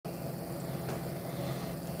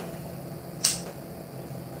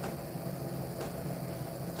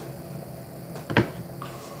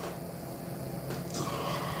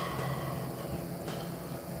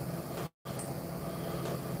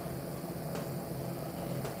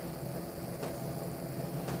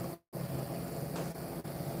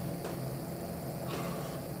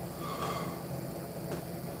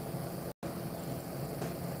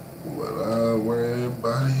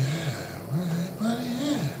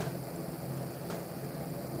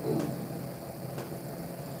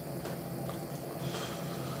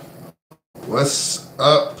What's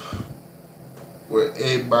up? Where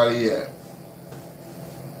everybody at?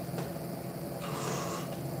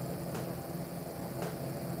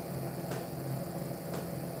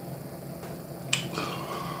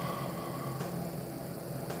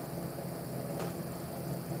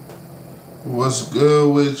 What's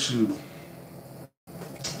good with you?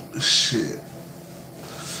 Shit.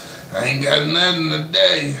 I ain't got nothing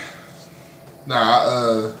today.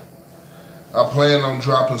 Nah, I plan on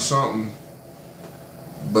dropping something,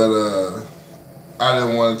 but I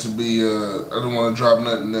didn't want it to be I didn't want to drop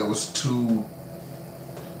nothing that was too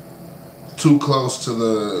close to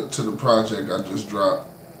the project I just dropped.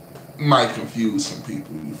 Might confuse some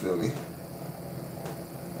people, you feel me?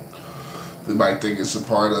 They might think it's a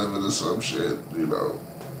part of it or some shit, you know.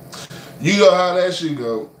 You know how that shit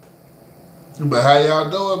go. But how y'all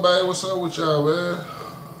doing, man? What's up with y'all, man?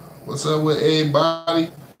 What's up with everybody?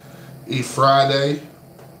 It's Friday.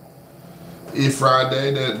 It's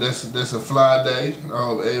Friday. That's a fly day. I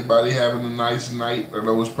hope everybody having a nice night. I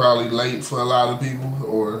know it's probably late for a lot of people,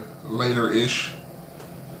 or later-ish.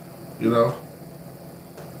 You know.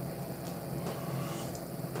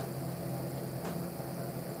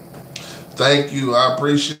 Thank you. I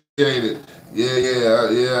appreciate it.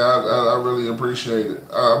 I really appreciate it.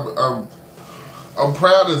 I'm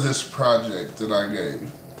proud of this project that I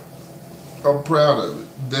gave. I'm proud of it.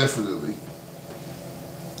 Definitely.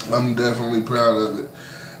 I'm definitely proud of it.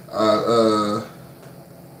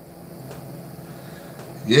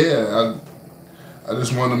 Yeah, I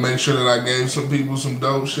just wanted to make sure that I gave some people some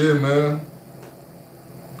dope shit, man.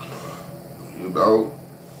 You know,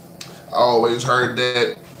 I always heard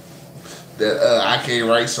that I can't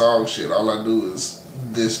write song shit. All I do is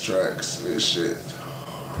diss tracks and shit.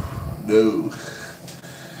 No,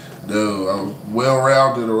 I'm well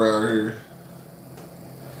rounded around here.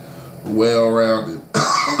 Well rounded.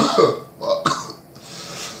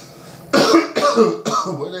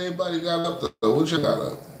 What everybody got up though? What you got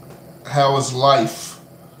up? How is life?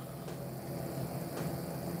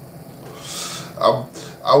 I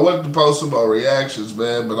wanted to post some more reactions,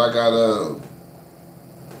 man, but I got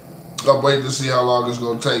I'm waiting to see how long it's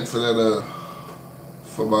gonna take for that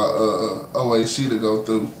for my OAC to go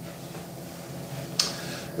through.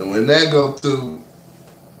 And when that go through,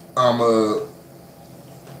 I'm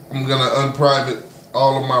gonna unprivate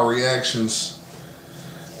all of my reactions,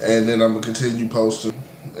 and then I'm gonna continue posting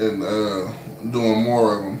and doing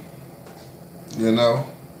more of them. You know.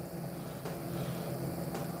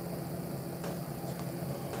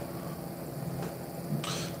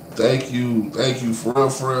 Thank you for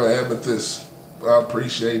real, Amethyst. I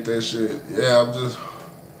appreciate that shit. Yeah, I'm just,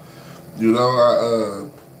 you know,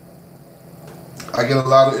 I get a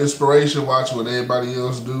lot of inspiration watching what everybody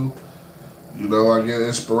else do. You know, I get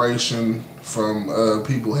inspiration from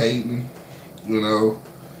people hating. You know,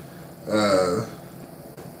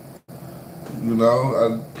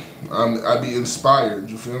 I be inspired.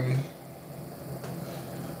 You feel me?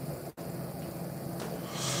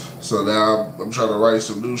 So now I'm trying to write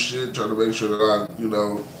some new shit, trying to make sure that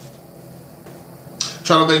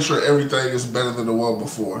trying to make sure everything is better than the one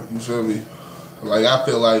before. You feel me? Like I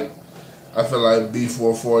feel like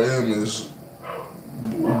B44M is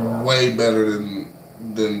way better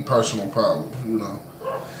than Personal Problem. You know,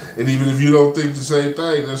 and even if you don't think the same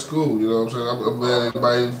thing, that's cool. You know what I'm saying? I'm glad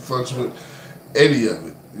anybody fucks with any of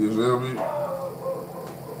it. You feel me?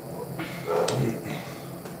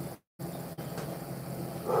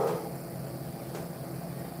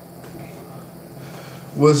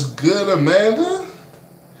 What's good, Amanda?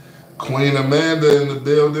 Queen Amanda in the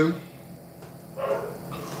building.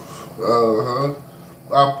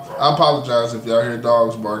 I apologize if y'all hear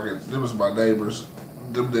dogs barking. It was my neighbors.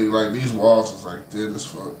 Like these walls is like thin as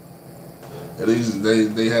fuck. And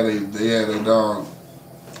they had a dog.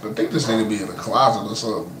 I think this nigga be in a closet or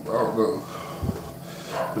something. I don't know.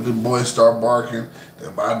 But the boys start barking,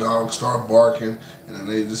 then my dog start barking, and then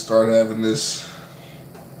they just start having this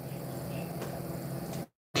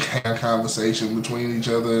conversation between each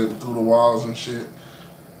other through the walls and shit.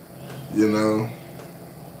 You know.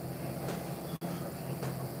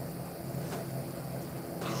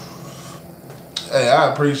 Hey,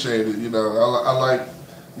 I appreciate it. You know, I like,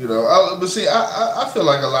 you know, but see, I feel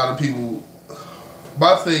like a lot of people.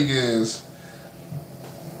 My thing is,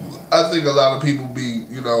 I think a lot of people be,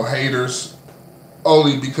 you know, haters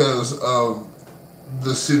only because of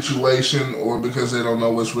the situation or because they don't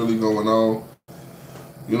know what's really going on.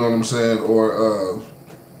 You know what I'm saying? Or,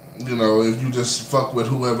 you know, if you just fuck with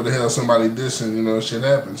whoever the hell somebody dissing, you know, shit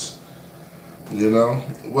happens. You know?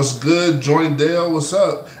 What's good, Joint Dale? What's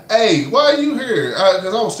up? Hey, why are you here?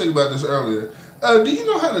 Because I was thinking about this earlier. Do you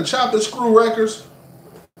know how to chop and screw records?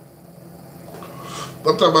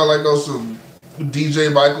 I'm talking about like on some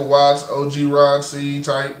DJ Michael Watts, OG Ron C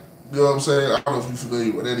type. You know what I'm saying? I don't know if you're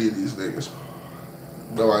familiar with any of these niggas.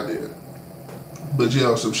 No idea. But you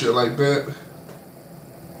know, some shit like that.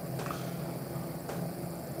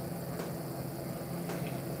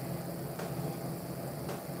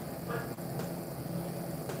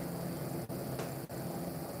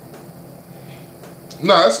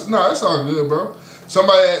 It's all good, bro.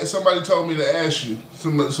 Somebody told me to ask you.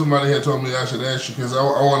 Somebody had told me I should ask you because I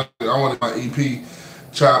wanted my EP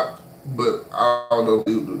chopped, but I don't know if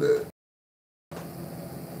you do that.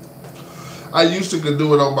 I used to could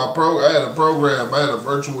do it on my pro. I had a program. I had a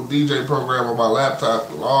virtual DJ program on my laptop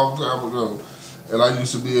a long time ago, and I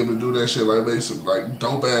used to be able to do that shit, like make some like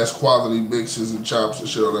dope ass quality mixes and chops and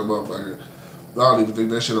shit on that motherfucker. I don't even think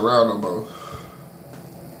that shit around no more.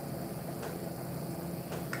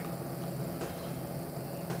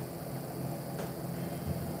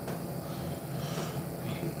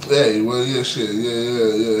 Hey, well, yeah, shit,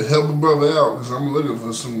 yeah. Help a brother out, because I'm looking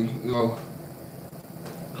for some, you know.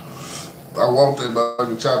 I want that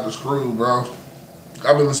fucking chop the screw, bro.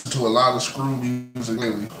 I've been listening to a lot of screw music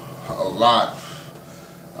lately. A lot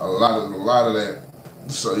of that.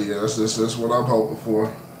 So yeah, that's what I'm hoping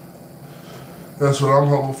for. That's what I'm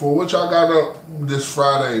hoping for. What y'all got up this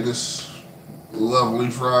Friday, this lovely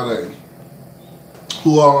Friday?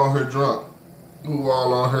 Who all on her drunk? Who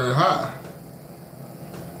all on her high?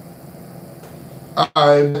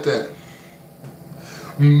 I bet that.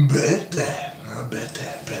 I bet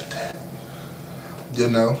that. You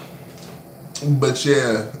know? But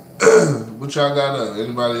yeah, what y'all got up?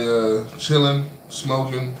 Anybody chilling,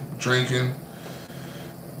 smoking, drinking,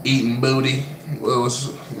 eating booty? Well,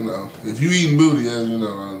 it's, you know, if you eating booty, you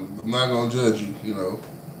know, I'm not gonna judge you. You know,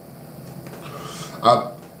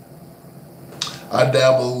 I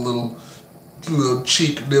dabble a little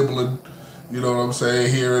cheek nibbling. You know what I'm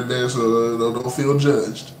saying, here and there. So don't feel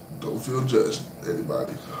judged. Don't feel judged,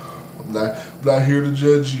 anybody. I'm not here to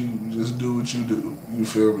judge you. Just do what you do. You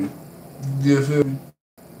feel me? You feel me?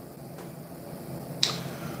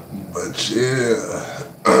 But yeah,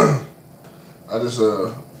 I just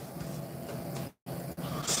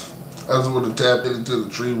want to tap into the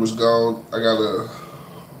tree was gone. I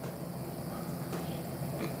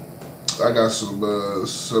got some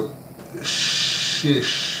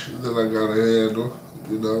shish that I gotta handle.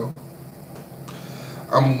 You know,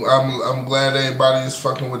 I'm glad everybody is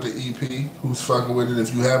fucking with the EP. Who's fucking with it?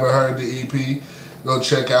 If you haven't heard the EP, go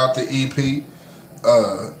check out the EP.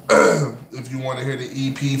 If you want to hear the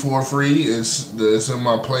EP for free, it's in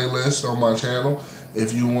my playlist on my channel.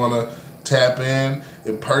 If you want to tap in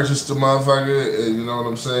and purchase the motherfucker, you know what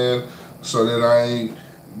I'm saying, so that I ain't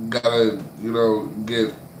gotta, you know,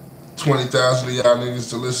 get 20,000 of y'all niggas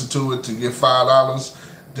to listen to it to get $5.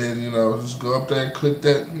 Then, you know, just go up there and click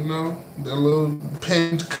that, you know, that little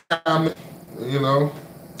pinned comment. You know,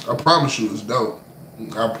 I promise you, it's dope.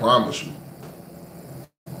 I promise you.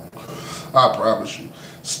 I promise you.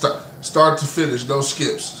 Start to finish, no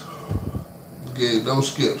skips. Yeah, no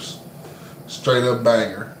skips. Straight up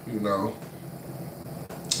banger, you know.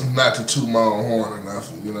 Not to toot my own horn or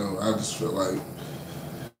nothing, you know. I just feel like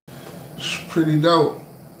it's pretty dope.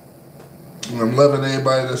 And I'm loving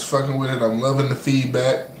everybody that's fucking with it. I'm loving the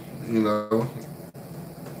feedback, you know.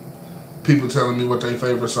 People telling me what their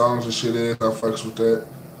favorite songs and shit is. I fucks with that.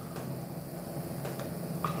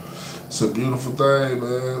 It's a beautiful thing,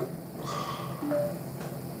 man.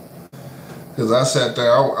 Because I sat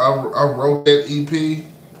there, I wrote that EP.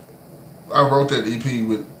 I wrote that EP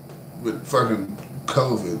with fucking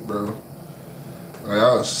COVID, bro. Like,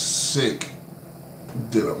 I was sick.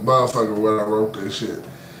 Did a motherfucker when I wrote that shit.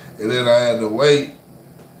 And then I had to wait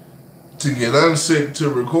to get unsick to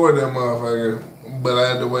record that motherfucker. But I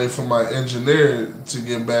had to wait for my engineer to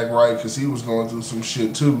get back right because he was going through some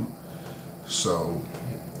shit too. So,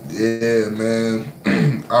 yeah, man.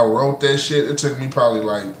 I wrote that shit. It took me probably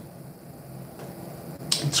like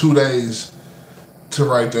 2 days to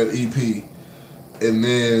write that EP. And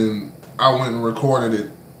then I went and recorded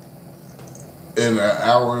it in an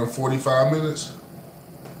hour and 45 minutes.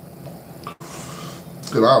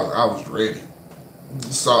 Cause I was ready.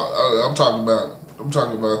 So I'm talking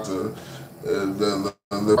about the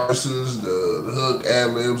verses, the hook,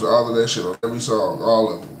 ad libs, all of that shit on every song,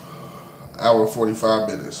 all of them. Hour 45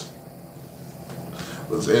 minutes.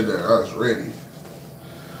 Was in there. I was ready.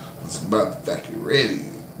 I was about to fucking ready.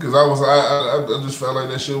 Cause I just felt like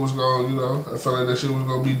that shit was gonna, you know, I felt like that shit was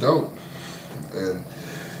gonna be dope. And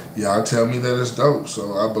y'all tell me that it's dope,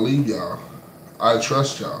 so I believe y'all. I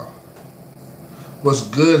trust y'all. What's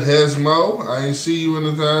good, Hesmo? I ain't see you in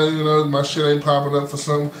the time. You know, my shit ain't popping up for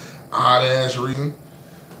some odd ass reason.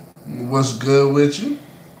 What's good with you?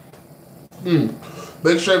 Hmm.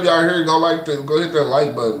 Make sure if y'all here, go hit that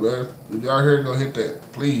like button, man. If y'all here, go hit that,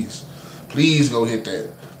 please. Please go hit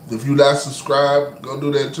that. If you not subscribed, go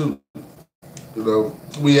do that too. You know,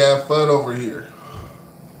 we have fun over here.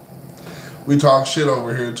 We talk shit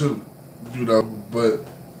over here too. You know, but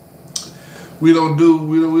we don't do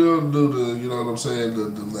the, you know what I'm saying,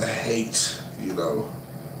 the hate. You know,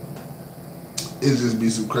 it just be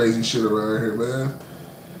some crazy shit around here, man.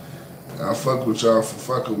 I fuck with y'all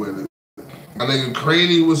for fucking with it. My nigga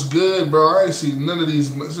Craney was good, bro. I ain't see none of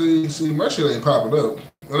these. See, my shit ain't popping up.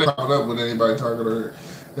 It ain't popping up with anybody talking to her.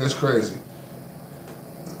 That's crazy.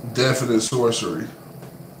 Definite sorcery.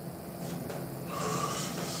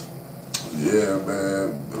 Yeah,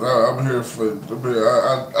 man. I'm here for.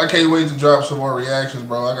 I can't wait to drop some more reactions,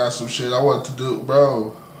 bro. I got some shit I want to do,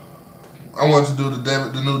 bro. I want to do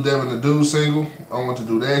the new Devin the Dude single. I want to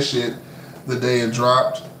do that shit the day it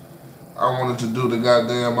dropped. I wanted to do the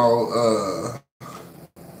goddamn I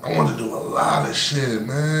want to do a lot of shit,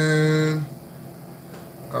 man.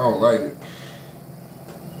 I don't like it.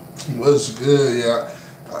 What's good, yeah?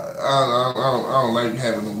 I don't like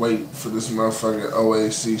having to wait for this motherfucking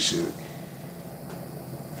OAC shit.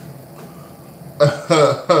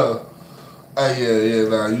 Yeah,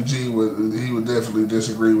 nah. Eugene would definitely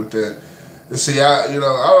disagree with that. And see, I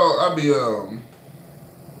be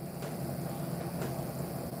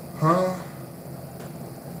huh?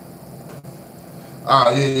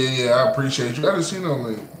 Yeah. I appreciate you. I didn't see no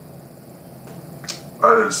link.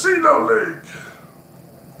 I didn't see no link.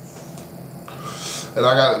 And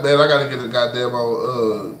I gotta get a goddamn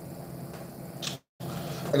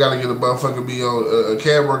I gotta get a motherfucker be on a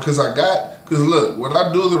camera because look, when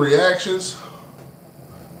I do the reactions,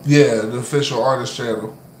 yeah, the official artist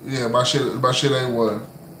channel, yeah, my shit ain't one.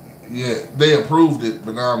 Yeah, they approved it,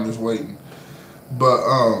 but now I'm just waiting. But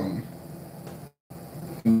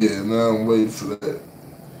yeah, now I'm waiting for that.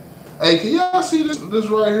 Hey, can y'all see this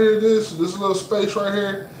right here? This little space right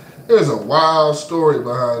here. There's a wild story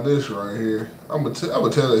behind this right here. I'm gonna tell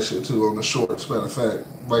that shit too on the shorts. Matter of fact,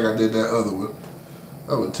 like I did that other one.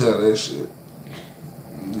 I'm gonna tell that shit.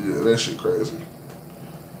 Yeah, that shit crazy.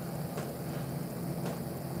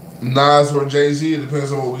 Nas or Jay-Z, it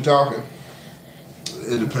depends on what we talking.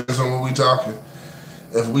 It depends on what we talking.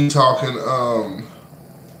 If we talking, I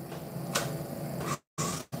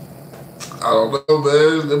don't know,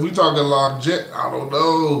 man. If we talking longevity, I don't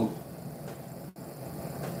know.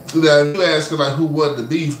 Now, if you asking like who won the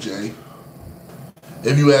beef, Jay.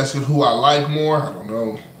 If you asking who I like more, I don't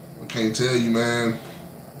know. I can't tell you, man.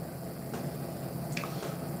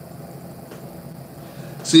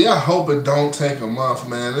 See, I hope it don't take a month,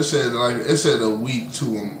 man. It said a week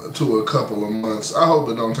to a couple of months. I hope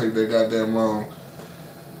it don't take that goddamn long.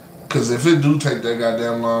 Cause if it do take that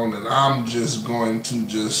goddamn long, then I'm just going to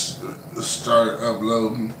just start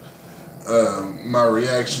uploading my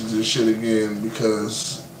reactions and shit again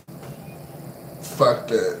because fuck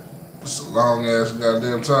that. It's a long ass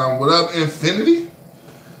goddamn time. What up, Infinity?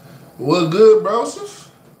 What good, Broseph?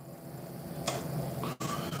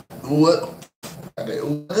 What?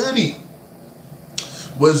 Hoodie.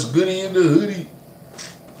 What's goody in the hoodie?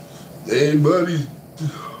 Hey, buddy.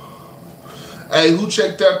 Hey, who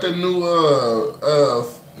checked out the new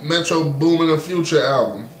Metro Boomin' the Future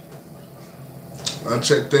album? I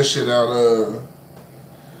checked that shit out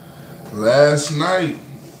last night.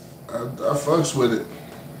 I fucks with it.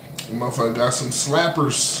 The motherfucker got some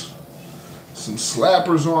slappers. Some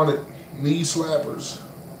slappers on it. Knee slappers.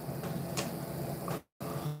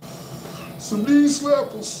 Some knee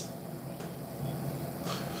slappers.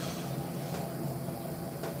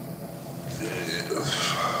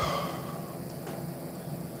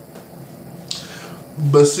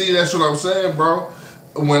 But see, that's what I'm saying, bro.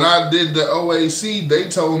 When I did the OAC, they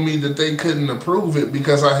told me that they couldn't approve it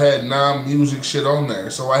because I had non-music shit on there.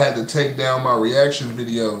 So I had to take down my reaction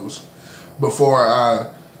videos before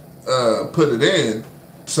I put it in.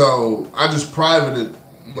 So I just privated.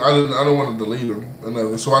 I don't want to delete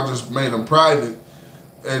them. So I just made them private.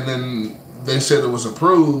 And then they said it was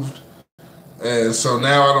approved. And so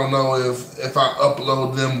now I don't know if I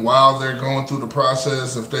upload them while they're going through the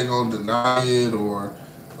process, if they're going to deny it or,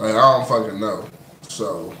 like, I don't fucking know.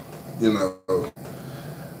 So, you know,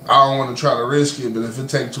 I don't want to try to risk it, but if it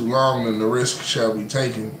takes too long, then the risk shall be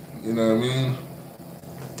taken. You know what I mean?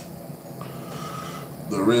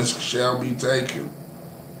 The risk shall be taken.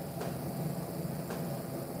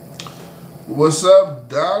 What's up,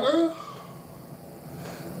 Donna?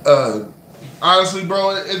 Honestly,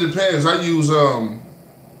 bro, it depends. I use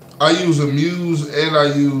Amuse and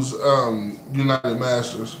I use United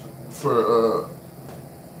Masters for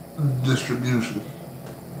distribution.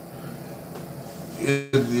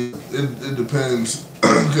 It depends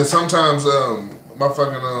because sometimes my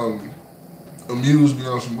fucking Amuse be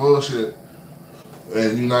on some bullshit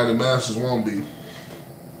and United Masters won't be.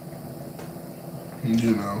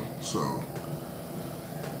 You know, so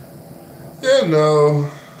yeah, no.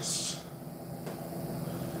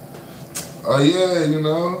 Oh yeah, the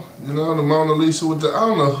Mona Lisa with the. I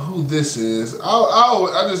don't know who this is.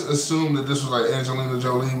 I just assumed that this was like Angelina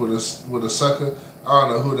Jolie with a sucker. I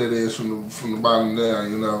don't know who that is from the bottom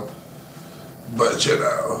down, But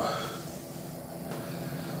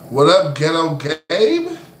what up, Ghetto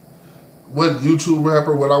Gabe? What YouTube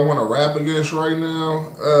rapper would I want to rap against right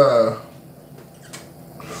now?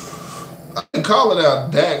 I can call it out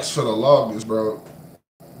Dax for the longest, bro.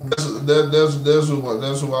 That's who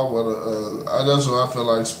I wanna. That's who I feel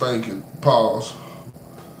like spanking. Pause.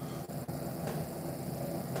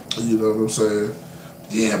 You know what I'm saying?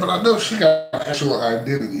 Yeah, but I know she got an actual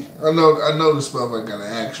identity. I know this motherfucker got an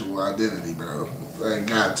actual identity, bro. I ain't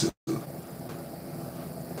got to.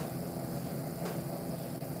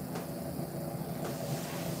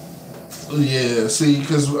 Yeah, see,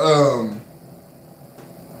 because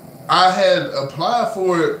I had applied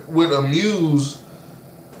for it with Amuse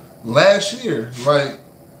last year, like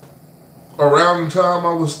around the time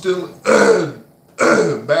I was still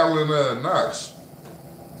battling Knox,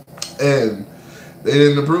 and they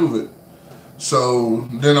didn't approve it. So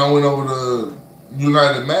then I went over to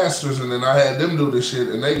United Masters, and then I had them do this shit,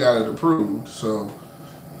 and they got it approved. So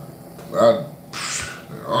I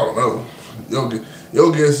don't know.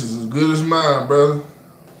 Your guess is as good as mine, brother.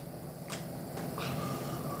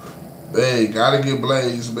 Hey, gotta get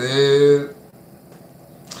blazed, man.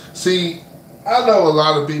 See, I know a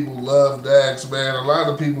lot of people love Dax, man. A lot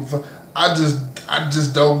of people, I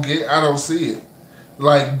just don't get. I don't see it.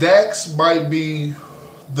 Like Dax might be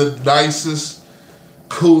the nicest,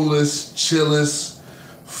 coolest, chillest,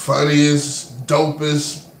 funniest,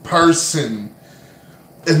 dopest person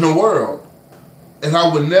in the world, and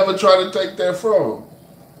I would never try to take that from him.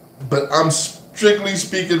 But I'm strictly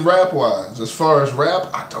speaking rap-wise. As far as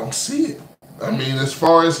rap, I don't see it. I mean, as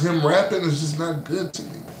far as him rapping, it's just not good to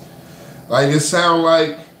me. Like it sound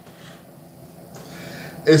like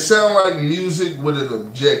music with an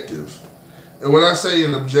objective. And when I say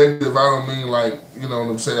an objective, I don't mean like, you know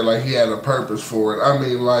what I'm saying, like he had a purpose for it. I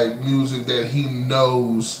mean like music that he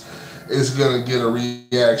knows is gonna get a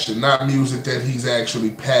reaction, not music that he's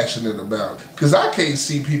actually passionate about. Cause I can't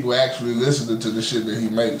see people actually listening to the shit that he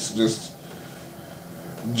makes. Just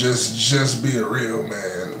being real,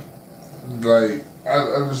 man. Like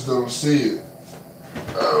I just don't see it.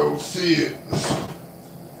 I don't see it.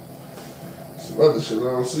 Some other shit I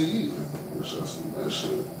don't see either. Wish I see that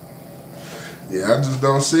shit. Yeah, I just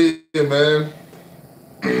don't see it, man.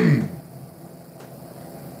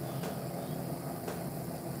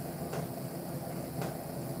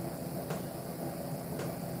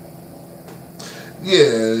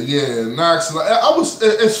 Yeah, Knox.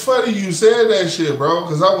 It's funny you said that shit, bro,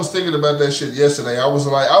 because I was thinking about that shit yesterday. I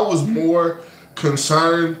was more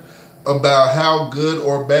concerned about how good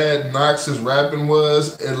or bad Knox's rapping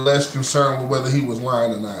was and less concerned with whether he was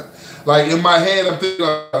lying or not. Like, in my head, I'm thinking,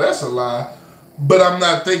 oh, that's a lie. But I'm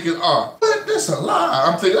not thinking, oh, what? That's a lie.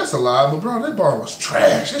 I'm thinking, that's a lie. But, bro, that bar was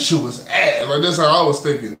trash. That shit was ass. Like, that's how I was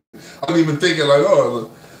thinking. I wasn't even thinking, like, oh,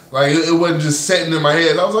 like, it wasn't just setting in my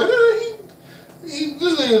head. I was like, he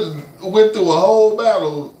just went through a whole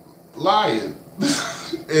battle lying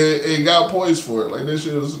and got points for it. Like, that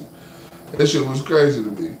shit was crazy to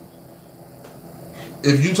me.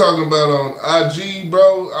 If you talking about on IG,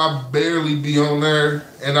 bro, I barely be on there,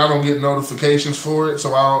 and I don't get notifications for it,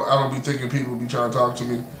 so I don't be thinking people be trying to talk to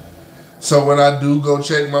me. So when I do go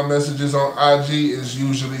check my messages on IG, it's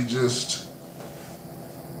usually just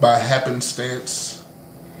by happenstance.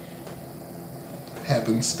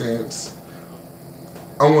 Happenstance.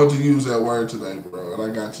 I wanted to use that word today, bro, and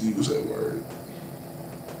I got to use that word.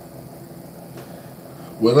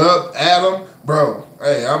 What up, Adam? Bro,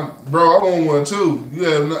 hey, I'm on one too. You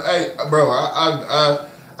have no, hey, bro, I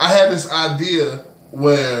had this idea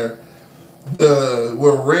where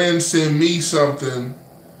Ren sent me something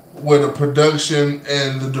where the production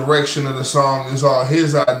and the direction of the song is all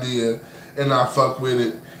his idea, and I fuck with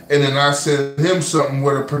it. And then I send him something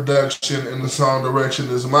where the production and the song direction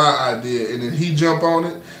is my idea, and then he jump on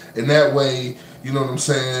it, and that way, you know what I'm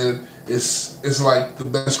saying? It's like the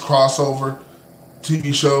best crossover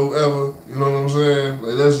TV show ever. You know what I'm saying?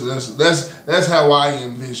 Like that's how I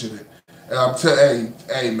envision it. And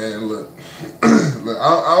hey, man, look, look,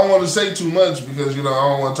 I don't want to say too much because I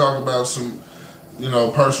don't want to talk about some,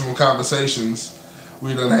 personal conversations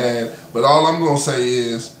we done had. But all I'm gonna say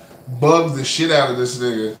is, bug the shit out of this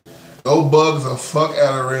nigga. Go bug the fuck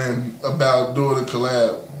out of Ren about doing a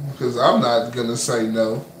collab because I'm not gonna say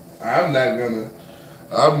no. I'm not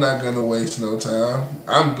gonna waste no time.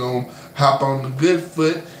 I'm gonna hop on the good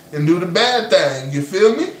foot and do the bad thing. You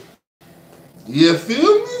feel me? You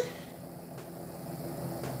feel me?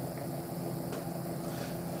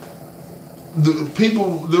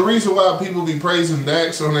 The reason why people be praising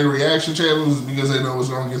Dax on their reaction channels is because they know it's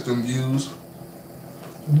gonna get them views.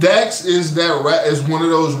 Dax is is one of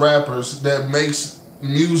those rappers that makes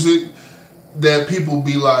music that people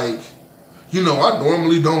be like, I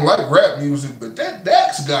normally don't like rap music, but that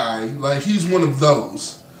Dax guy, like, he's one of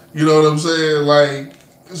those. You know what I'm saying? Like,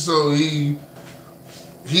 so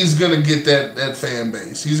he's gonna get that fan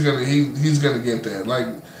base. He's gonna get that. Like,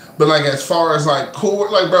 but like as far as like core,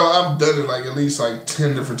 like, bro, I've done it like at least like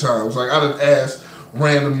 10 different times. Like, I done asked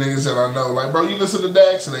random niggas that I know, like, bro, you listen to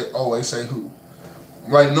Dax? And they always say who.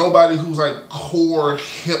 Like, nobody who's like core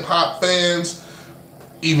hip hop fans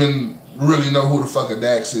even really know who the fuck a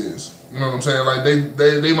Dax is. You know what I'm saying? Like,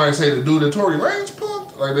 they might say the dude that Tory Lanez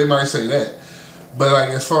punked. Like, they might say that. But like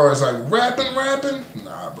as far as like rapping,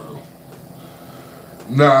 nah, bro.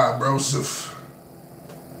 Nah, bro.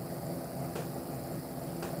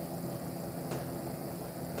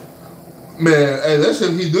 Man, hey, that's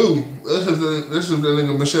if he do. That's if the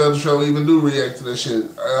nigga Michelle Show even do react to that shit.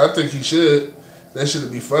 I think he should. That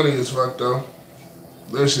should be funny as fuck though.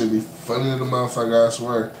 That should be funny as the motherfucker, I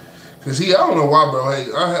swear. Cause I don't know why bro hate.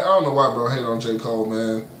 I don't know why bro hate on J. Cole,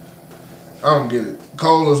 man. I don't get it.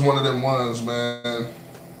 Cole is one of them ones, man.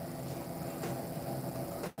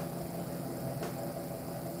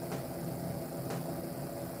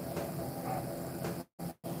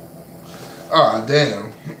 Ah,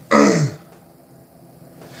 damn.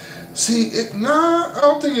 See, I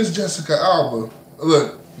don't think it's Jessica Alba.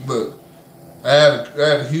 Look. I had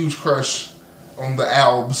a huge crush on the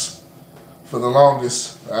Albs for the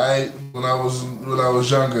longest. Alright, when I was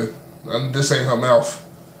younger. This ain't her mouth.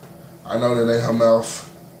 I know that ain't her mouth.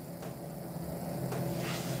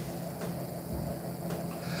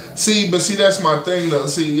 See, that's my thing though.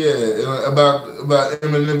 See, yeah, about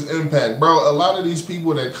Eminem's impact, bro. A lot of these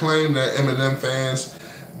people that claim that Eminem fans,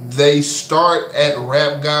 they start at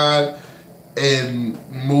Rap God and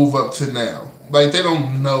move up to now. Like, they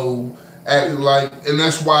don't know, and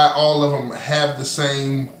that's why all of them have the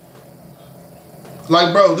same.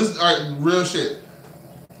 Like, bro, this real shit.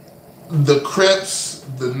 The Crips,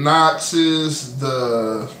 the Nazis,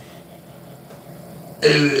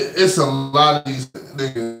 it's a lot of these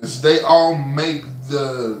niggas. They all make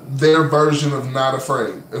their version of Not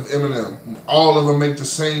Afraid of Eminem. All of them make the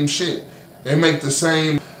same shit. They make the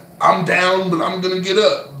same, I'm down, but I'm gonna get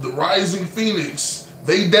up. The Rising Phoenix.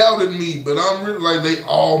 They doubted me, but I'm really, like, they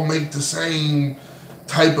all make the same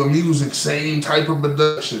type of music, same type of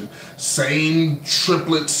production, same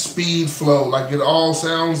triplet speed flow. Like, it all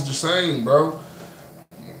sounds the same, bro.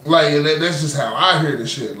 Like, and that's just how I hear the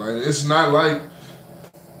shit. Like, it's not nothing.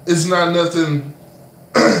 It's not nothing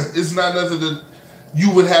that you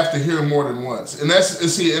would have to hear more than once. And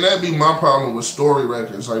that'd be my problem with story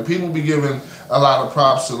records. Like, people be giving a lot of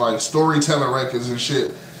props to like storytelling records and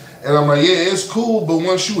shit. And I'm like, yeah, it's cool, but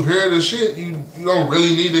once you hear the shit, you don't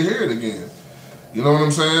really need to hear it again. You know what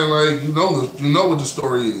I'm saying? Like, you know what the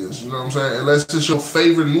story is. You know what I'm saying? Unless it's your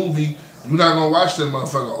favorite movie, you're not gonna watch that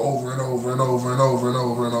motherfucker over and over and over and over and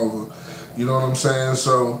over and over. You know what I'm saying?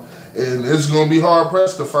 So, and it's gonna be hard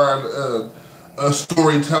pressed to find a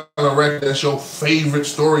storytelling record that's your favorite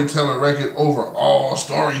storytelling record over all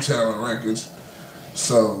storytelling records.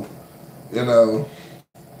 So, I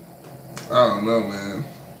don't know, man.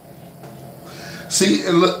 See,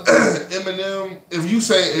 and look, Eminem. If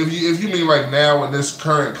you mean like now in this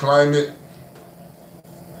current climate,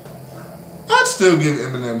 I'd still give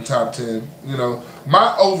Eminem top 10.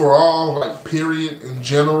 My overall like period in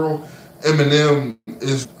general, Eminem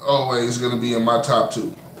is always gonna be in my top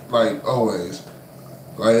 2. Like, always.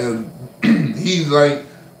 Like, he's like,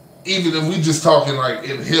 even if we just talking like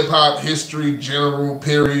in hip hop history, general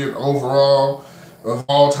period overall. Of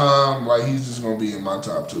all time, like, he's just gonna be in my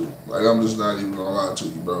top 2. Like, I'm just not even gonna lie to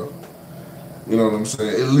you, bro. You know what I'm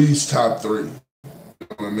saying? At least top 3. You know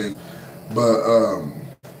what I mean? But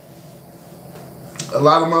a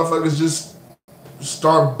lot of motherfuckers just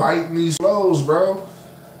start biting these flows, bro.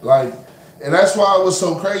 Like, and that's why it was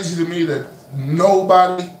so crazy to me that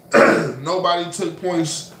nobody took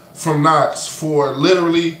points from Knox for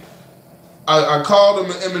literally I called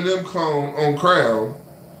him an Eminem clone on Crown,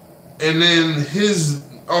 and then his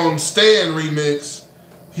on Stan remix,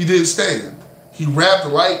 he did Stan. He rapped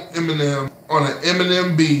like Eminem on an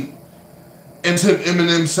Eminem beat and took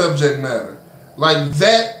Eminem's subject matter. Like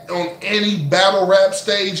that on any battle rap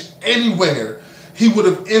stage anywhere, he would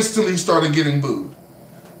have instantly started getting booed.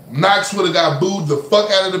 Knox would have got booed the fuck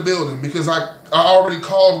out of the building because I already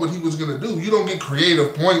called what he was gonna do. You don't get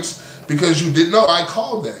creative points because you didn't know. I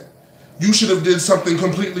called that. You should have did something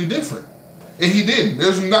completely different. And he didn't.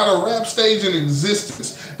 There's not a rap stage in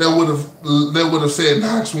existence that would have said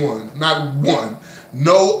Knox won. Not one.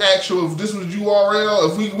 No actual, if this was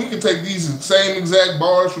URL, if we could take these same exact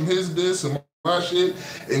bars from his diss and my shit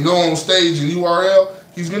and go on stage in URL,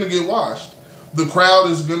 he's gonna get washed. The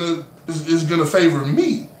crowd is gonna favor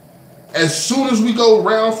me. As soon as we go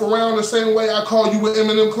round for round the same way I call you an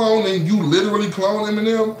Eminem clone and you literally clone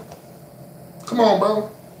Eminem, come on,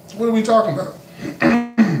 bro. What are we talking about?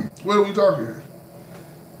 What are we talking here?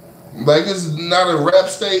 Like, it's not a rap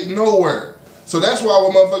state nowhere. So that's why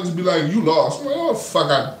when motherfuckers be like, you lost. I'm like, oh,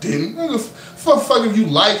 fuck, I didn't. Fuck if you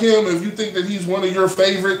like him, if you think that he's one of your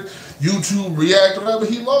favorite YouTube reactor rapper,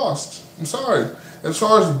 he lost. I'm sorry. As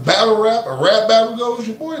far as battle rap, a rap battle goes,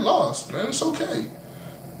 your boy lost, man. It's okay.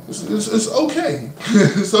 It's okay.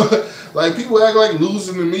 So, like, people act like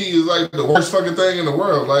losing to me is like the worst fucking thing in the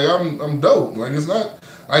world. Like, I'm dope. Like, it's not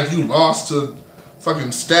like you lost to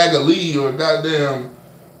fucking Stagger Lee or goddamn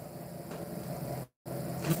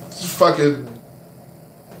fucking,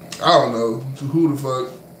 I don't know who the fuck,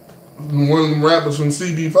 one of them rappers from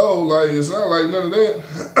CB4. Like, it's not like none of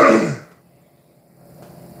that.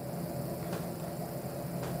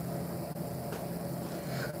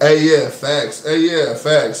 Hey, yeah, facts. Hey, yeah,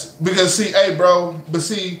 facts. Because, see, hey, bro, but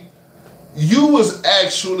see, you was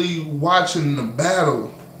actually watching the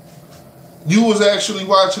battle. You was actually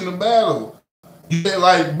watching the battle. You been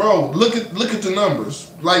like, bro, look at the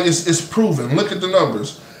numbers. Like, it's proven. Look at the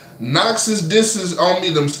numbers. Knox's disses on me,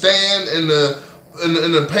 them stand and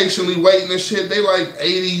the patiently waiting and shit, they like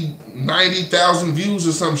 80, 90,000 views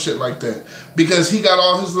or some shit like that. Because he got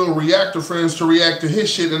all his little reactor friends to react to his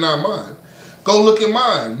shit and not mine. Go look at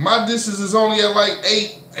mine. My disses is only at like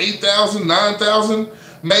 8,000, 9,000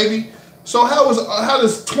 maybe. So how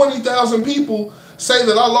does 20,000 people say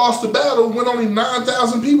that I lost the battle when only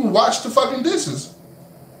 9,000 people watched the fucking disses?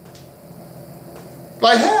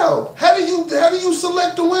 Like how? How do you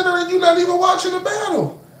select the winner and you're not even watching the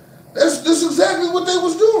battle? That's exactly what they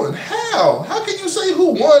was doing. How? How can you say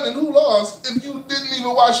who won and who lost if you didn't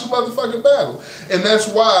even watch the motherfucking battle? And that's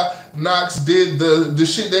why Knox did the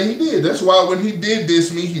shit that he did. That's why when he did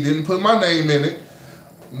diss me, he didn't put my name in it.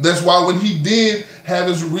 That's why when he did have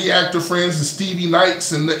his reactor friends, the Stevie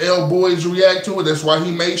Knights and the L Boys react to it, that's why he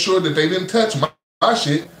made sure that they didn't touch my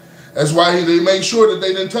shit. That's why they made sure that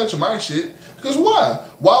they didn't touch my shit. Because why?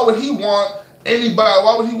 Why would he want anybody,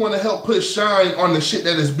 why would he want to help put shine on the shit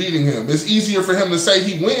that is beating him? It's easier for him to say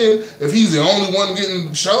he win if he's the only one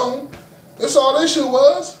getting shown. That's all that shit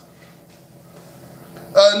was.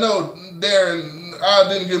 No, Darren, I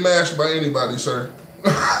didn't get mashed by anybody, sir.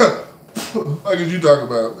 What did you talk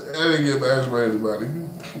about? I didn't get mashed by anybody.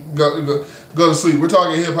 Go to sleep. We're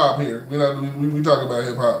talking hip hop here. We talking about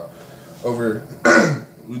hip hop over here.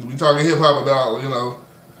 we talking hip hop about,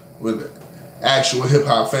 with actual hip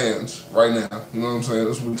hop fans right now. You know what I'm saying?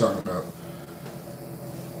 That's what we're talking about.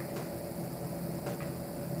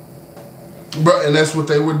 Bro, and that's what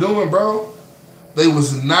they were doing, bro. They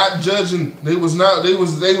was not judging. They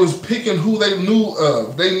was picking who they knew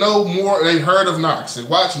of. They know more. They heard of Knox. They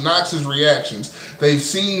watched Knox's reactions. They've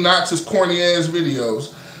seen Knox's corny ass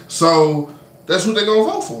videos. So that's what they're gonna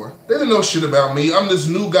vote for. They didn't know shit about me. I'm this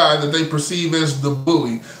new guy that they perceive as the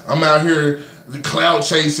bully. I'm out here cloud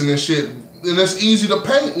chasing and shit. And it's easy to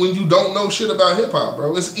paint when you don't know shit about hip hop,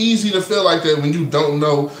 bro. It's easy to feel like that when you don't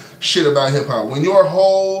know shit about hip hop. When your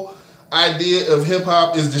whole idea of hip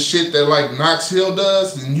hop is the shit that like Knox Hill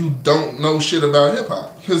does, then you don't know shit about hip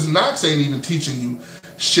hop. Because Knox ain't even teaching you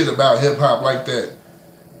shit about hip hop like that.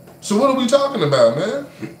 So what are we talking about, man?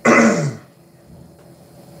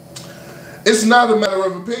 It's not a matter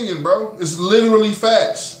of opinion, bro. It's literally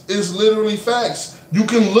facts. It's literally facts. You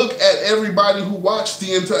can look at everybody who watched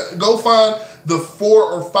the entire, go find the 4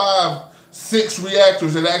 or 5, 6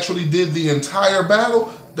 reactors that actually did the entire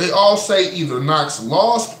battle. They all say either Knox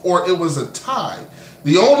lost or it was a tie.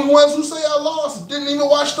 The only ones who say I lost didn't even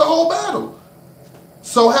watch the whole battle.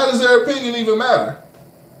 So how does their opinion even matter?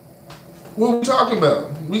 What are we talking about?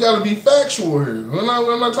 We got to be factual here. When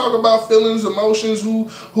I talk about feelings, emotions,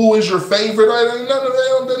 who is your favorite, right? None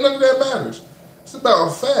of that matters. It's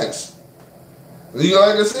about facts. You know,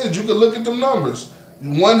 like I said, you can look at them numbers.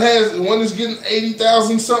 One is getting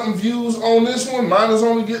 80,000 something views on this one. Mine is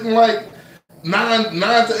only getting like nine,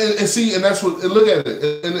 and see, and that's what. And look at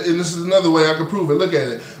it, and this is another way I can prove it. Look at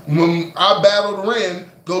it. When I battled Ren,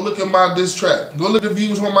 go look at my diss track. Go look at the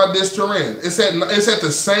views on my diss to Ren. It's at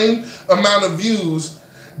the same amount of views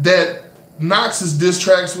that Nox's diss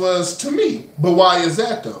tracks was to me. But why is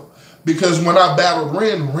that though? Because when I battled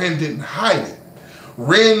Ren, Ren didn't hide it.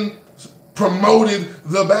 Ren promoted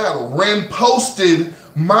the battle. Ren posted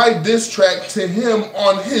my diss track to him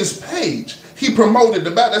on his page. He promoted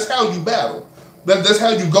the battle. That's how you battle. That's how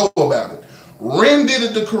you go about it. Ren did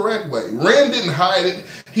it the correct way. Ren didn't hide it.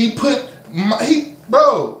 He put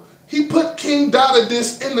King DOTTA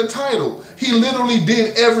diss in the title. He literally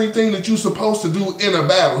did everything that you're supposed to do in a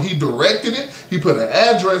battle. He directed it. He put an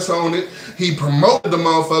address on it. He promoted the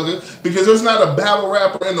motherfucker, because there's not a battle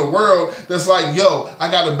rapper in the world that's like, yo, I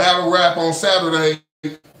got a battle rap on Saturday.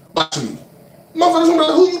 Watch me. Motherfuckers don't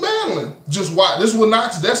know who you battling. Just watch. This is what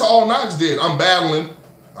Nox, that's all Nox did. I'm battling.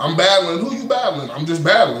 Who you battling? I'm just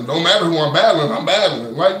battling. Don't matter who I'm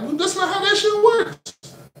battling. Like, that's not how that shit works.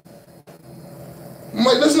 I'm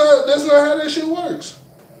like, that's not how that shit works.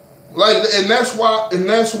 Like, and that's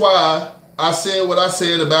why I said what I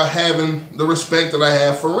said about having the respect that I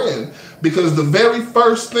have for Ren. Because the very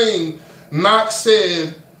first thing Nox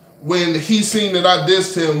said when he seen that I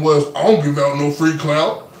dissed him was, I don't give out no free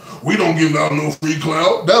clout. We don't give out no free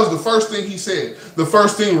clout. That was the first thing he said. The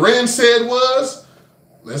first thing Ren said was,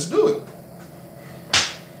 let's do it.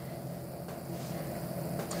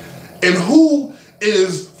 And who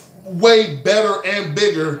is way better and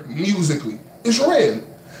bigger musically? It's Ren.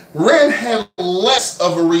 Ren had less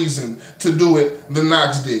of a reason to do it than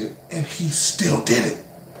Nox did, and he still did it.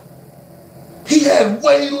 He had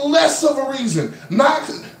way less of a reason.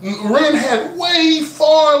 Ren had way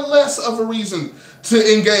far less of a reason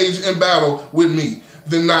to engage in battle with me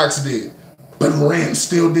than Nox did. But Ren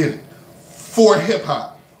still did it. For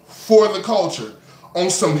hip-hop. For the culture. On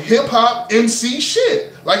some hip-hop MC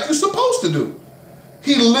shit. Like you're supposed to do.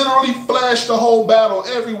 He literally flashed the whole battle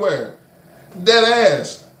everywhere. Dead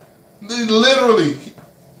ass. Literally.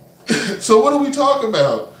 So what are we talking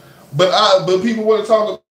about? But people want to talk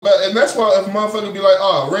about, and that's why if a motherfucker be like,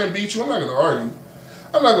 oh, Ren beat you, I'm not going to argue.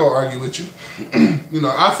 I'm not going to argue with you. You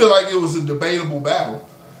know, I feel like it was a debatable battle.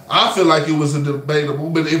 But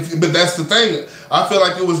that's the thing. I feel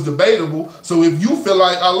like it was debatable. So if you feel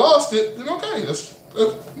like I lost it, then okay,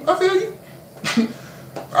 I feel you.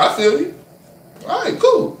 I feel you. All right,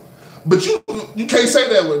 cool. But you can't say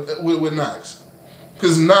that with Nox.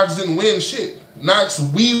 Because Nox didn't win shit. Nox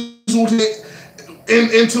weaseled it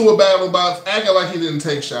into a battle by acting like he didn't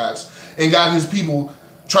take shots and got his people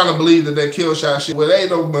trying to believe that kill shot shit. Well, ain't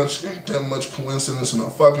that much coincidence in the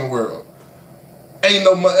fucking world. Ain't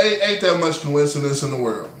that much coincidence in the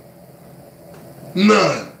world.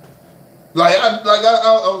 None.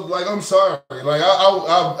 I'm sorry. Like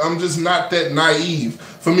I'm just not that naive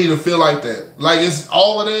for me to feel like that. Like it's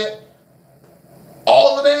all of that.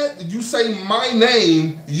 You say my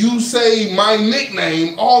name, you say my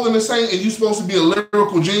nickname, all in the same, and you supposed to be a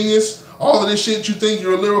lyrical genius. All of this shit, you think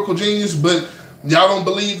you're a lyrical genius, but y'all don't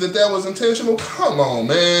believe that was intentional? Come on,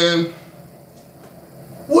 man.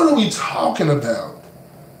 What are we talking about?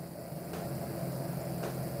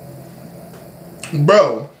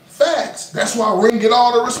 Bro, facts. That's why Ren get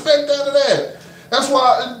all the respect out of that. That's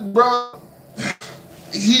why, bro,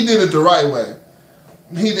 he did it the right way.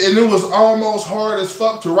 And it was almost hard as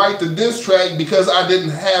fuck to write the diss track because I didn't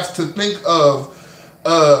have to think of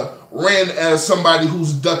Ren as somebody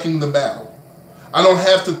who's ducking the battle. I don't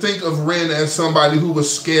have to think of Ren as somebody who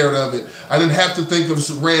was scared of it. I didn't have to think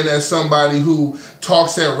of Ren as somebody who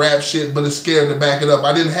talks that rap shit but is scared to back it up.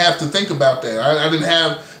 I didn't have to think about that. I didn't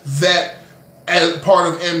have that as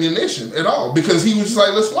part of ammunition at all because he was just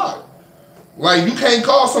like, let's lock. Like, you can't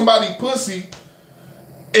call somebody pussy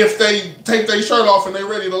if they take their shirt off and they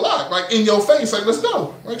ready to lock. Like, in your face, like, let's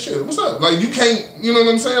go. Like, shit, what's up? Like, you can't, you know what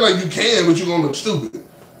I'm saying? Like, you can, but you're gonna look stupid.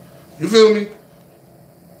 You feel me?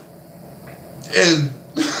 And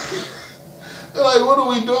like, what are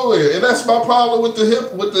we doing? And that's my problem with the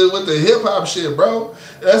hip hop shit, bro.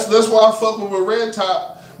 That's why I fuck with what Red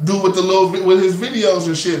Top do with with his videos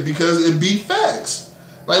and shit, because it be facts.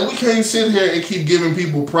 Like, we can't sit here and keep giving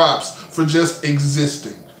people props for just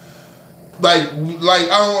existing. Like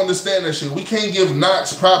I don't understand that shit. We can't give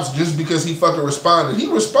Nox props just because he fucking responded. He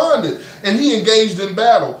responded and he engaged in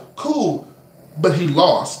battle. Cool. But he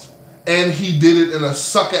lost. And he did it in a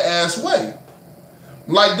sucker ass way.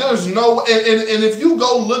 Like, there's no, and if you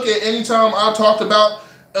go look at any time I talked about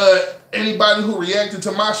Anybody who reacted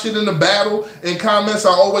to my shit in the battle in comments, I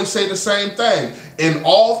always say the same thing. In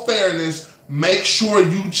all fairness, make sure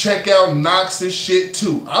you check out Knox's shit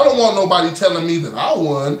too. I don't want nobody telling me that I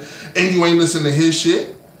won and you ain't listen to his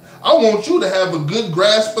shit. I want you to have a good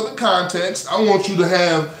grasp of the context. I want you to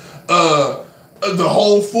have the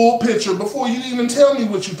whole full picture before you even tell me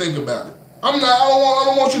what you think about it. I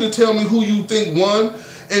don't want you to tell me who you think won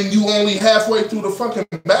and you only halfway through the fucking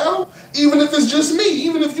battle, even if it's just me,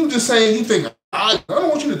 even if you just saying you think, I don't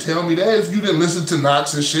want you to tell me that if you didn't listen to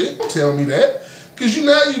Knox's shit. Don't tell me that, because you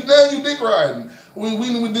dick riding.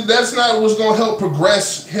 That's not what's gonna help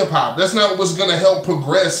progress hip hop. That's not what's gonna help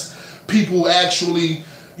progress people actually,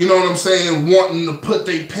 you know what I'm saying, wanting to put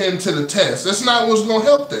their pen to the test. That's not what's gonna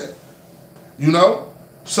help that, you know?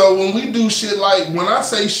 So when we do shit like, when I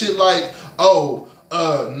say shit like, oh,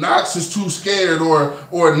 Knox is too scared,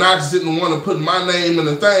 or Knox didn't want to put my name in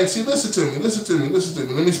the thing. See, listen to me.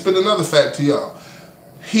 Let me spit another fact to y'all.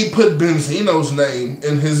 He put Benzino's name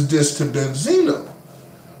in his diss to Benzino.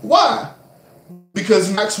 Why? Because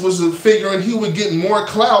Knox was figuring he would get more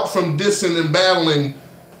clout from dissing and battling,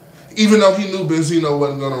 even though he knew Benzino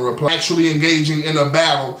wasn't going to reply. Actually engaging in a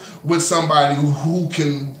battle with somebody who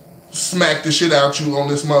can smack the shit out you on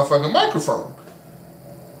this motherfucking microphone.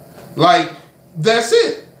 Like, that's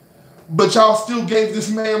it. But y'all still gave this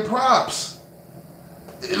man props.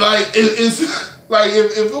 Like, it's like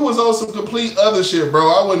if it was on some complete other shit, bro,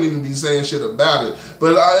 I wouldn't even be saying shit about it.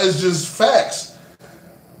 But it's just facts.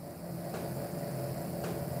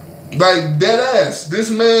 Like, dead ass. This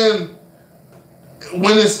man,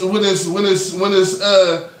 when it's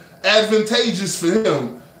advantageous for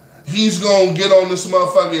him, he's gonna get on this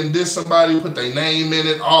motherfucker and diss somebody, put their name in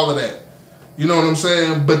it, all of that. You know what I'm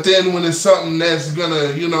saying? But then when it's something that's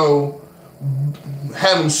gonna, you know,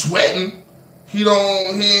 have him sweating, he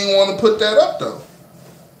ain't want to put that up though.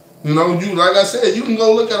 You know, like I said, you can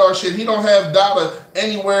go look at our shit. He don't have DOTTA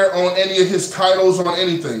anywhere on any of his titles on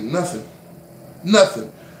anything. Nothing.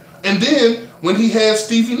 And then when he had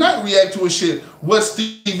Stevie Knight react to his shit, what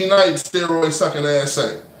Stevie Knight steroid sucking ass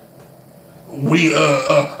say?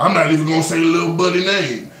 I'm not even gonna say Lil Buddy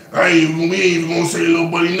name. We ain't even gonna say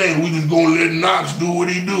Lil Buddy name. We just gonna let Knox do what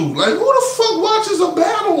he do. Like, who the fuck watches a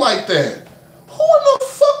battle like that? Who in the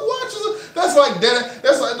fuck watches it? That's like dead.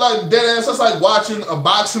 That's like dead ass. That's like watching a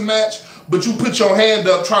boxing match, but you put your hand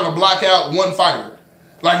up trying to block out one fighter.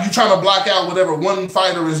 Like, you trying to block out whatever one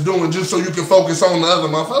fighter is doing just so you can focus on the other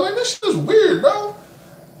motherfucker. Like, this shit is weird, bro.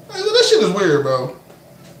 Like, this shit is weird, bro.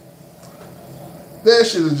 That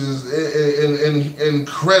shit is just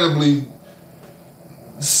incredibly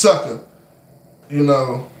sucker, you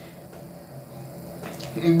know,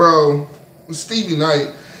 bro. Stevie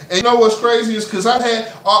Knight, and you know what's crazy is because I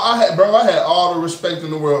had all the respect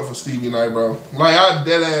in the world for Stevie Knight, bro. Like, I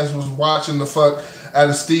dead ass was watching the fuck out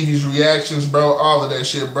of Stevie's reactions, bro. All of that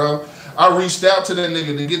shit, bro. I reached out to that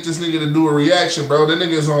nigga to get this nigga to do a reaction, bro. That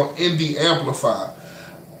nigga is on Indie Amplify.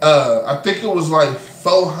 I think it was like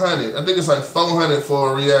 400. I think it's like 400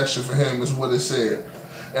 for a reaction for him is what it said.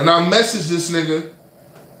 And I messaged this nigga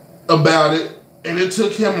about it, and it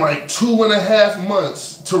took him like 2.5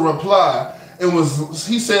 months to reply.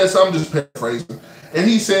 He said something, I'm just paraphrasing, and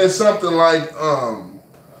he said something like,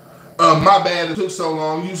 my bad it took so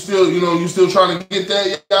long, you still trying to get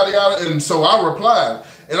that, yada yada. And so I replied,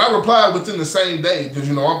 and I replied within the same day, because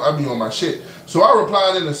you know I be on my shit. So I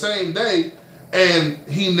replied in the same day, and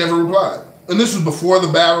he never replied. And this was before the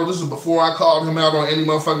battle. This was before I called him out on any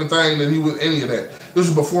motherfucking thing that he was any of that. This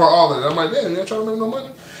was before all of that. I'm like, damn, you ain't trying to make no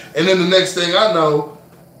money. And then the next thing I know,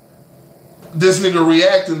 this nigga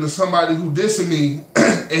reacting to somebody who dissing me,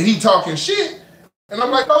 and he talking shit. And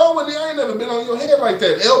I'm like, oh, well, I ain't never been on your head like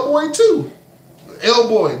that. L-Boy too.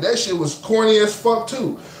 L-Boy, that shit was corny as fuck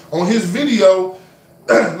too. On his video,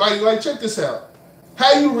 like check this out.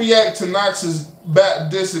 How you react to Knox's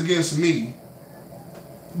diss against me?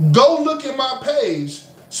 Go look at my page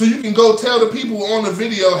so you can go tell the people on the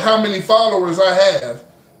video how many followers I have,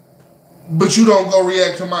 but you don't go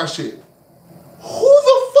react to my shit. Who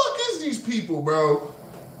the fuck is these people, bro?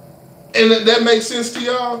 And that makes sense to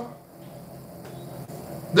y'all?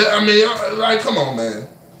 I mean, like, come on, man.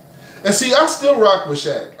 And see, I still rock with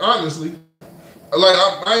Shaq, honestly. Like,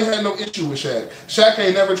 I ain't had no issue with Shaq. Shaq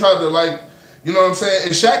ain't never tried to, like, you know what I'm saying?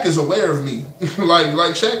 And Shaq is aware of me.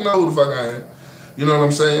 like Shaq know who the fuck I am. You know what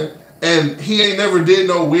I'm saying? And he ain't never did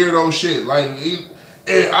no weirdo shit. Like,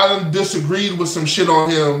 I done disagreed with some shit on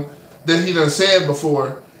him that he done said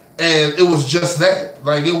before, and it was just that.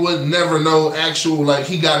 Like, it was never no actual, like,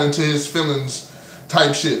 he got into his feelings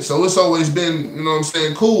type shit. So it's always been, you know what I'm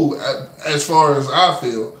saying, cool as far as I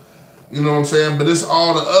feel. You know what I'm saying? But it's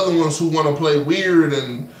all the other ones who want to play weird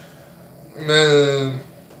and, man,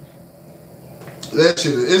 that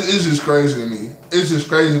shit, it's just crazy to me. It's just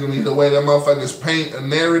crazy to me the way that motherfuckers paint a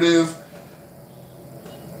narrative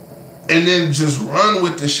and then just run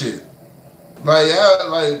with the shit.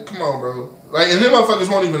 Like, come on, bro. Like, and then motherfuckers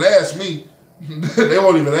won't even ask me. They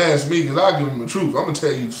won't even ask me because I'll give them the truth. I'm gonna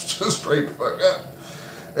tell you just straight the fuck up.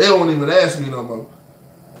 They don't even ask me no more.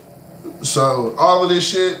 So all of this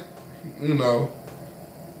shit, you know,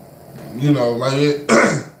 like it.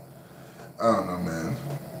 I don't know, man.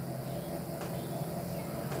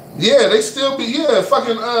 Yeah, they still be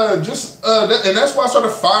fucking and that's why I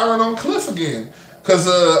started firing on Cliff again. Cause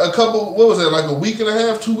a couple, what was it, like a week and a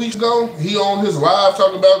half, 2 weeks ago, he on his live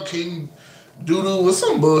talking about King Doodoo with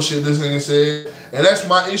some bullshit this nigga said, and that's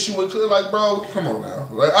my issue with Cliff. Like, bro, come on now.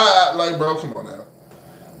 Like, bro, come on now.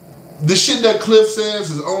 The shit that Cliff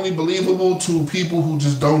says is only believable to people who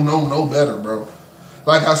just don't know no better, bro.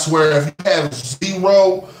 Like, I swear, if you have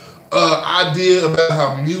zero idea about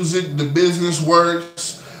how music, the business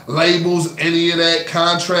works, labels, any of that,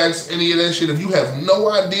 contracts, any of that shit, if you have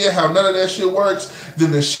no idea how none of that shit works,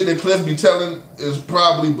 then the shit that Cliff be telling is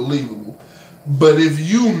probably believable. But if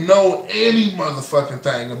you know any motherfucking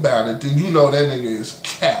thing about it, then you know that nigga is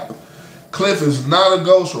cap. Cliff is not a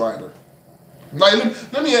ghostwriter. Like,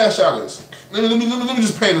 let me ask y'all this. Let me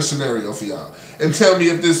just paint a scenario for y'all and tell me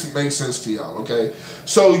if this makes sense to y'all, okay?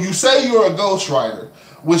 So you say you're a ghostwriter,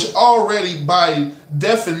 which already by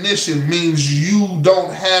definition means you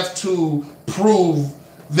don't have to prove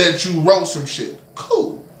that you wrote some shit.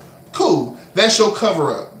 Cool. That's your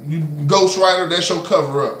cover up. You ghostwriter, that's your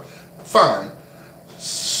cover up. Fine.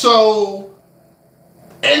 So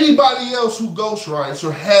anybody else who ghostwrites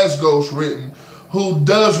or has ghostwritten who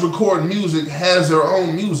does record music has their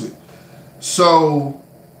own music. So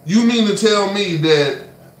you mean to tell me that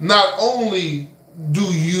not only do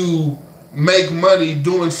you make money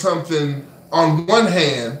doing something on one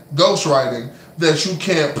hand, ghostwriting, that you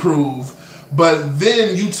can't prove, but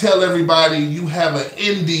then you tell everybody you have an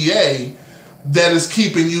NDA that is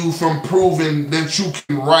keeping you from proving that you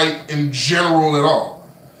can write in general at all.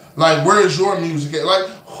 Like, where's your music at? Like,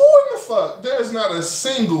 who in the fuck? There's not a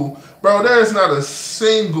single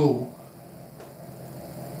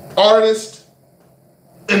artist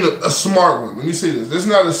in a smart one. Let me see this. There's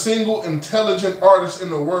not a single intelligent artist in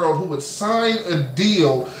the world who would sign a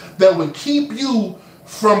deal that would keep you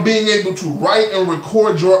from being able to write and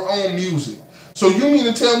record your own music. So you mean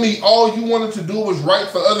to tell me all you wanted to do was write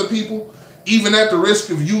for other people, even at the risk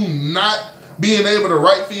of you not being able to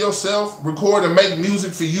write for yourself, record and make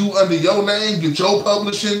music for you under your name, get your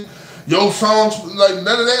publishing, your songs, like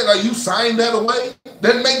none of that, like you signed that away?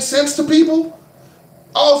 That makes sense to people?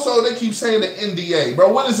 Also, they keep saying the NDA.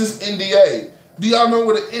 Bro, what is this NDA? Do y'all know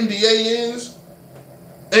what an NDA is?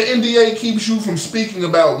 An NDA keeps you from speaking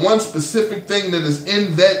about one specific thing that is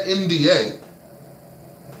in that NDA.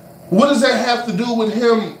 What does that have to do with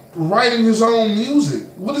him writing his own music?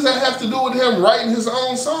 What does that have to do with him writing his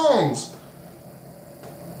own songs?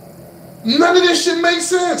 None of this shit makes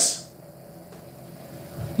sense.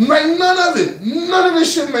 Like, none of it. None of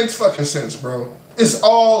this shit makes fucking sense, bro. It's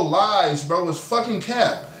all lies, bro. It's fucking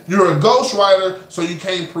cap. You're a ghostwriter, so you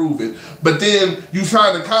can't prove it. But then you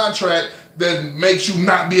sign a contract that makes you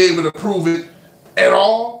not be able to prove it at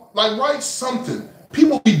all. Like, write something.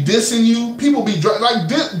 People be dissing you. People be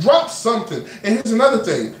drop something. And here's another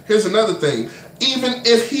thing. Even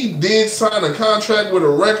if he did sign a contract with a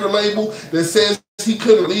record label that says he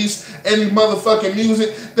couldn't release any motherfucking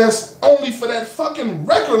music, that's only for that fucking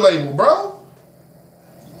record label, bro.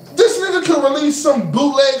 This nigga could release some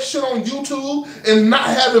bootleg shit on YouTube and not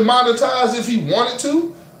have it monetized if he wanted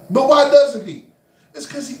to. But why doesn't he? It's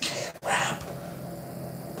because he can't rap.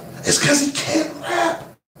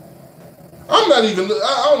 I'm not even,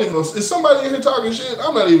 I don't even know. Is somebody in here talking shit?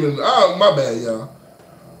 I'm not even, my bad, y'all.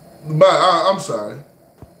 But I'm sorry.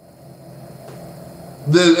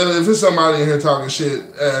 If it's somebody in here talking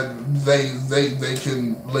shit, they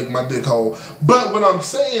can lick my dick hole. But what I'm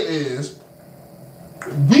saying is,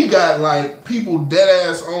 we got like people dead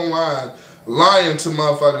ass online lying to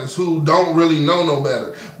motherfuckers who don't really know no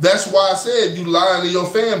better. That's why I said you lying to your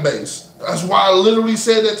fan base. That's why I literally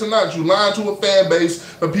said that tonight. You lying to a fan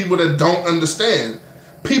base of people that don't understand.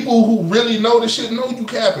 People who really know this shit know you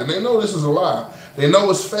capping. They know this is a lie. They know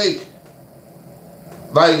it's fake.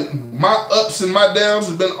 Like, my ups and my downs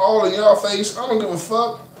have been all in y'all face. I don't give a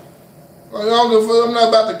fuck. Like, I don't give a fuck. I'm not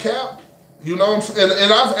about to cap. You know what I'm saying?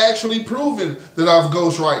 And I've actually proven that I've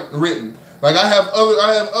ghostwritten. Like, I have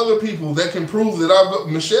other people that can prove that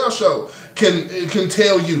Michelle Show can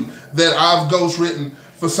tell you that I've ghostwritten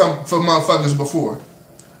for motherfuckers before.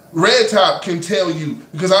 Red Top can tell you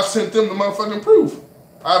because I've sent them the motherfucking proof.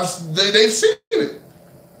 They've seen it.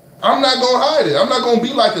 I'm not gonna hide it. I'm not gonna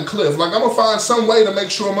be like a Cliff. Like I'm gonna find some way to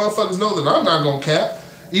make sure motherfuckers know that I'm not gonna cap,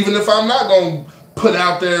 even if I'm not gonna put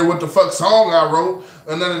out there what the fuck song I wrote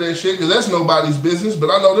or none of that shit, because that's nobody's business.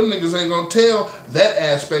 But I know them niggas ain't gonna tell that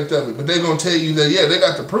aspect of it. But they gonna tell you that yeah, they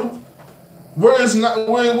got the proof. Where's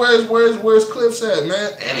Cliff's at,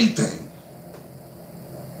 man? Anything.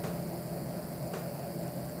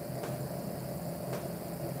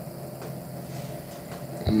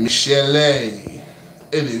 Michelle, it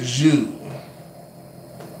is you.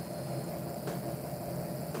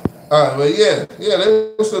 Alright, but yeah,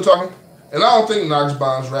 they were still talking. And I don't think Knox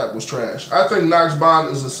Bond's rap was trash. I think Knox Bond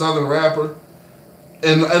is a Southern rapper.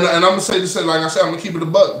 And I'm gonna say this, like I said, I'm gonna keep it a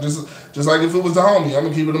buck. Just like if it was the homie, I'm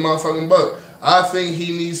gonna keep it a motherfucking buck. I think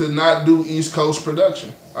he needs to not do East Coast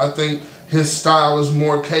production. I think his style is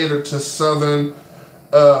more catered to Southern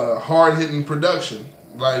hard-hitting production.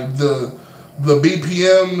 Like the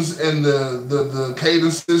BPMs and the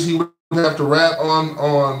cadences he would have to rap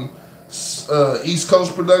on East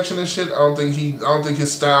Coast production and shit. I don't think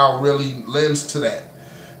his style really lends to that.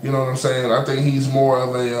 You know what I'm saying? I think he's more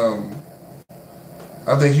of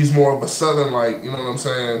a Southern, like, you know what I'm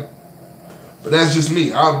saying? But that's just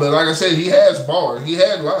me. But like I said, he has bars. He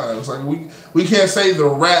had lines. Like we can't say the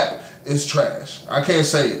rap is trash. I can't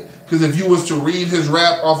say it. Because if you was to read his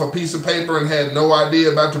rap off a piece of paper and had no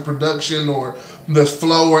idea about the production or the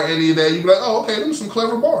flow or any of that, you'd be like, oh, okay, them some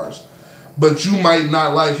clever bars. But you might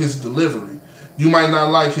not like his delivery. You might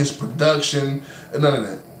not like his production and none of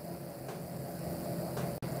that.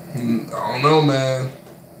 I don't know, man.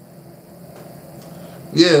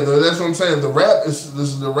 Yeah, that's what I'm saying. The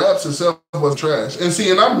raps itself was trash. And see,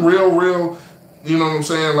 and I'm real, you know what I'm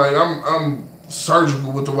saying? Like I'm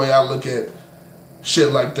surgical with the way I look at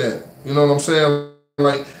shit like that. You know what I'm saying?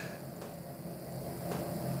 Like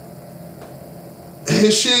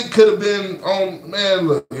his shit could have been on, man,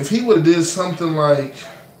 look, if he would have did something like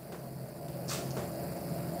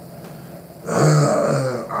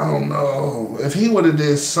I don't know. If he would have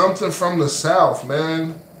did something from the South,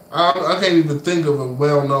 man. I can't even think of a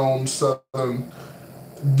well-known Southern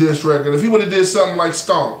diss record. If he would have did something like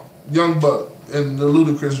Stomp, Young Buck, and the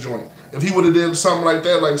Ludacris joint, if he would have did something like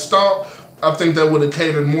that, like Stomp, I think that would have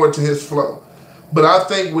catered more to his flow. But I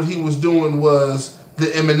think what he was doing was the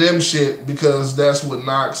Eminem shit because that's what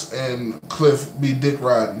Knox and Cliff be dick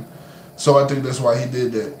riding. So I think that's why he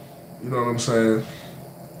did that. You know what I'm saying?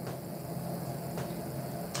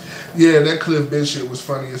 Yeah, that Cliff Ben shit was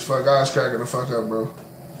funny as fuck. I was cracking the fuck up, bro.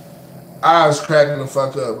 I was cracking the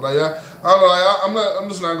fuck up. Like I don't know. Like, I'm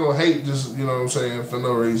just not gonna hate just, you know what I'm saying, for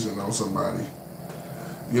no reason on somebody.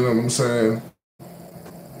 You know what I'm saying?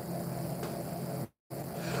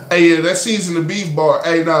 Hey, yeah, that season of beef bar.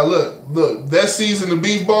 Hey, now look. That season of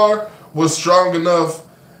beef bar was strong enough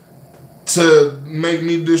to make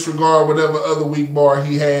me disregard whatever other weak bar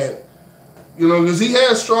he had. You know, because he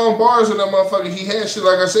had strong bars in that motherfucker. He had shit,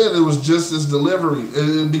 like I said, it was just his delivery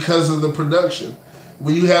because of the production.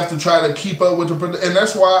 When you have to try to keep up with the production. And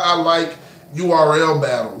that's why I like URL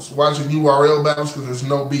battles, watching URL battles, because there's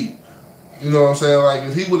no beat. You know what I'm saying? Like,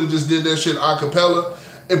 if he would have just did that shit a cappella,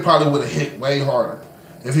 it probably would have hit way harder.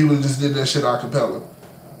 If he would have just did that shit a cappella.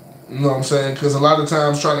 You know what I'm saying? Because a lot of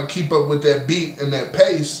times trying to keep up with that beat and that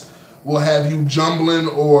pace will have you jumbling,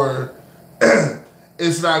 or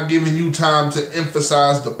it's not giving you time to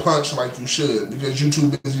emphasize the punch like you should because you're too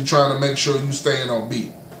busy trying to make sure you staying on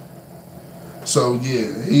beat. So yeah,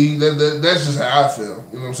 that's just how I feel.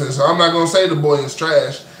 You know what I'm saying? So I'm not gonna say the boy is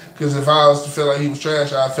trash, because if I was to feel like he was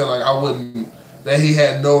trash, I feel like I wouldn't, that he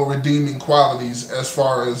had no redeeming qualities as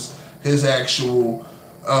far as his actual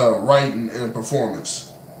writing and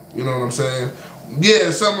performance. You know what I'm saying?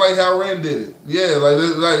 Yeah, something like how Ren did it. Yeah, like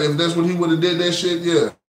if that's what he would have did that shit,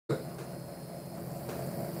 yeah.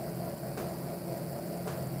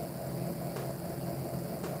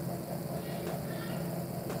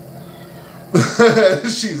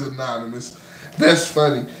 She's anonymous. That's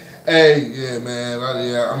funny. Hey, yeah, man.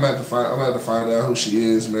 I'm gonna have to find out who she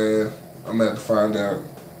is, man. I'm gonna have to find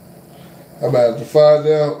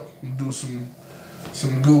out. Do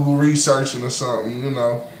some Google researching or something, you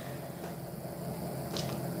know.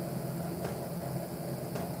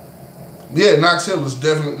 Yeah, Knox Hill is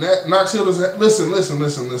definitely. Knox Hill is. Listen.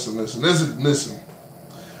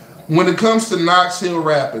 When it comes to Knox Hill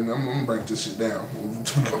rapping, I'm gonna break this shit down.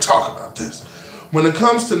 We're gonna talk about this. When it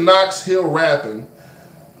comes to Knox Hill rapping,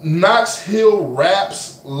 Knox Hill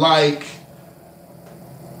raps like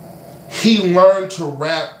he learned to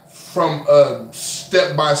rap from a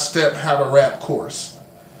step-by-step how to rap course.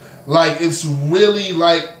 Like it's really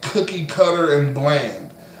like cookie cutter and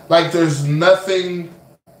bland. Like there's nothing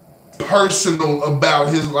personal about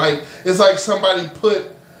his, like it's like somebody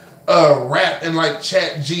put rap in like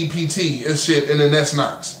Chat GPT and shit, and then that's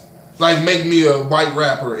Knox. Like make me a white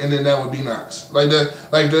rapper, and then that would be Knox. Like that,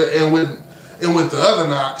 like the and with the other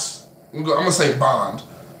Knox, I'm gonna say Bond.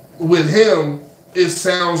 With him, it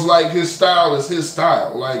sounds like his style is his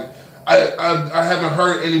style. Like I haven't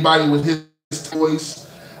heard anybody with his voice.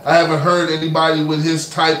 I haven't heard anybody with his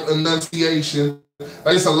type enunciation.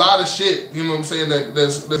 Like it's a lot of shit, you know what I'm saying,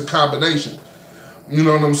 that's a combination. You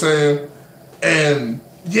know what I'm saying? And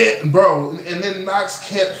yeah, bro, and then Knox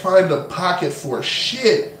can't find a pocket for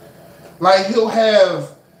shit. Like he'll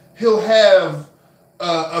have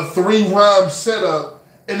a 3 rhyme setup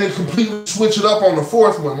and then completely switch it up on the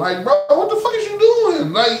 4th one. Like, bro, what the fuck is you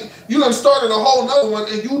doing? Like, you done started a whole nother one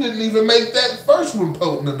and you didn't even make that first one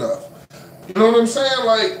potent enough. You know what I'm saying?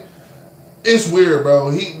 Like, it's weird, bro.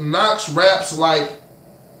 Knox raps like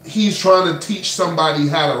he's trying to teach somebody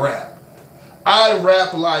how to rap. I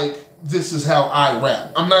rap like this is how I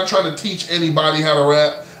rap. I'm not trying to teach anybody how to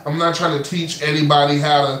rap. I'm not trying to teach anybody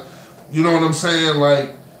how to, you know what I'm saying?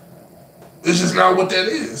 Like, it's just not what that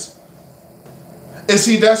is. And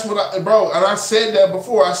see, that's what bro, and I said that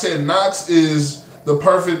before. I said Knox is the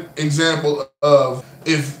perfect example of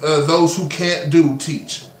if those who can't do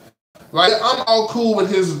teach. Like, I'm all cool with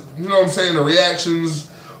his, you know what I'm saying, the reactions,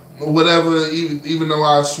 whatever, even though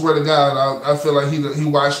I swear to God, I feel like he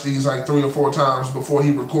watched these like 3 or 4 times before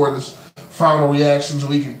he recorded his final reactions so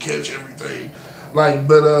he can catch everything. Like,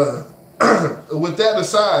 but with that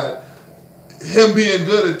aside, him being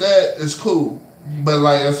good at that is cool. But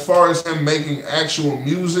like, as far as him making actual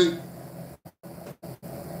music,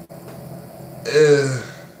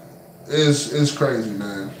 it's crazy,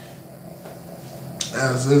 man.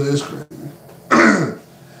 It's crazy.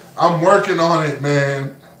 I'm working on it,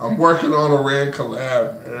 man. I'm working on a Red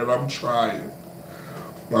collab, man. I'm trying.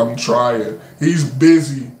 He's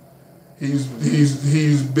busy. He's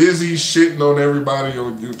busy shitting on everybody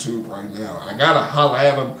on YouTube right now. I gotta holler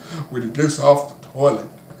at him when he gets off the toilet.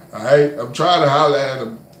 Alright? I'm trying to holler at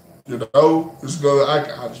him. You know? It's good.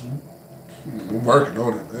 I'm working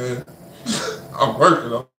on it, man. I'm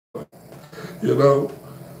working on it. You know?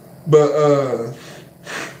 But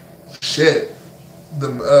shit.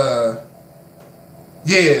 Bro,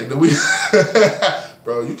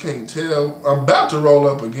 you can't tell. I'm about to roll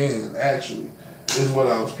up again, actually. Is what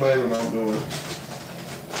I was planning on doing.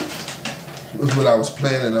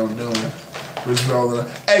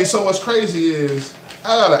 Hey, so what's crazy is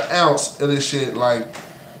I got an ounce of this shit like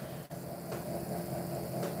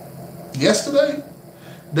yesterday?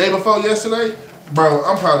 Day before yesterday? Bro,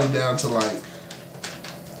 I'm probably down to like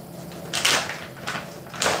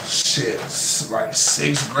shit, like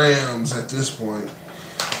 6 grams at this point.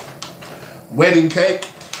 Wedding cake.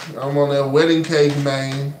 I'm on that wedding cake,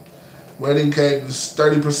 man. Wedding cake is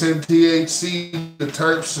 30% THC. The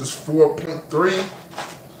terps is 4.3.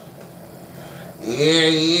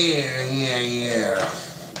 Yeah.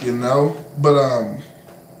 You know? But,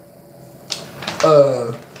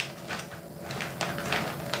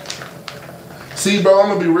 see, bro, I'm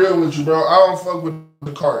gonna be real with you, bro. I don't fuck with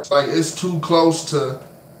the carts. Like, it's too close to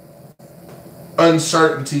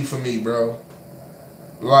uncertainty for me, bro.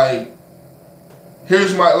 Like,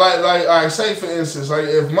 here's my, like I say, for instance, like,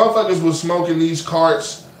 if motherfuckers was smoking these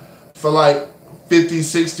carts for like 50,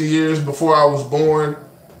 60 years before I was born,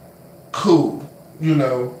 cool, you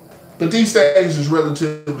know. But these things is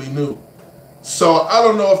relatively new. So I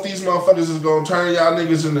don't know if these motherfuckers is gonna turn y'all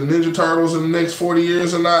niggas into Ninja Turtles in the next 40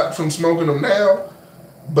 years or not from smoking them now.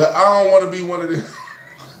 But I don't want to be one of them.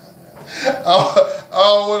 I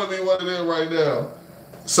don't want to be one of them right now.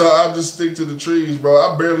 So I just stick to the trees, bro.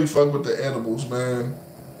 I barely fuck with the edibles, man.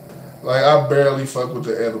 Like, I barely fuck with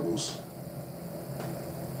the edibles.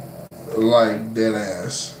 Like, dead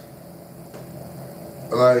ass.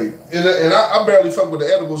 Like, and I barely fuck with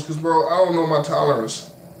the edibles because, bro, I don't know my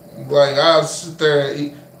tolerance. Like, I sit there and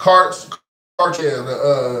eat carts,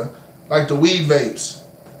 yeah, like the weed vapes.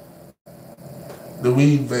 The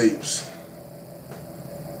weed vapes.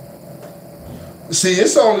 See,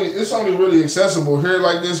 it's only really accessible here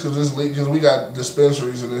like this because we got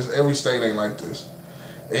dispensaries and every state ain't like this.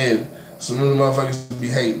 And some of the motherfuckers be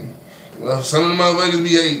hating. Well, some of the motherfuckers be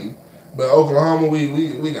hating. But Oklahoma,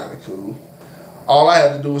 we got it cool. All I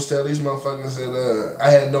had to do was tell these motherfuckers that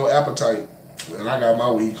I had no appetite. And I got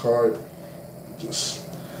my weed card. Just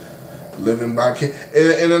living by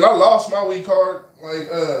and then I lost my weed card like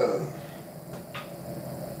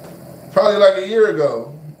probably like a year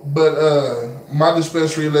ago. But my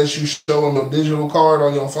dispensary lets you show them a digital card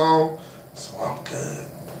on your phone, so I'm good.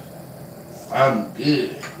 I'm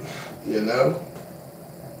good. You know.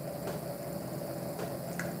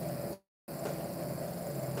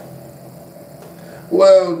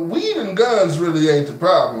 Well, weed and guns really ain't the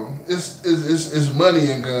problem. It's money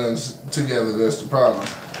and guns together that's the problem.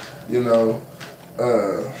 You know,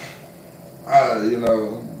 the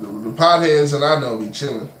potheads and I know be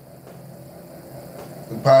chilling.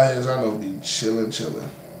 The potheads I know be chilling.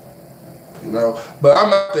 You know, but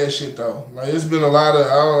I'm out that shit though. Like it's been a lot of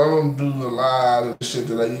I don't do a lot of shit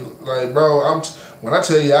that I like, bro. When I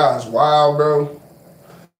tell you I was wild, bro.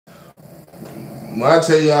 When I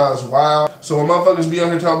tell you I was wild, so when motherfuckers be on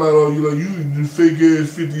here talking about, oh, you fake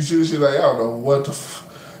ass 50 shit, like y'all know what the,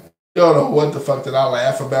 y'all know what the fuck that I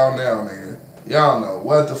laugh about now, nigga. Y'all know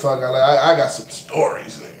what the fuck I got some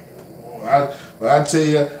stories, nigga. When I tell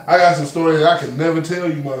you, I got some stories I can never tell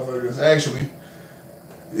you, motherfuckers. Actually,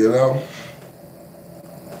 you know.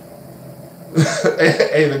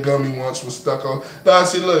 Ate a gummy once was stuck on. Nah,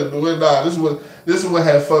 see, look, this is what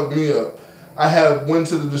had fucked me up. I had went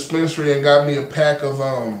to the dispensary and got me a pack of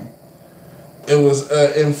it was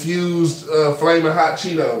infused flaming hot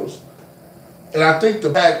Cheetos, and I think the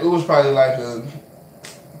pack it was probably like a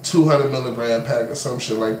 200 milligram pack or some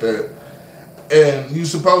shit like that. And you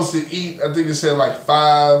supposed to eat, I think it said like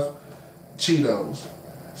 5 Cheetos.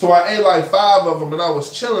 So I ate like 5 of them, and I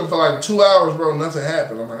was chilling for like 2 hours, bro. Nothing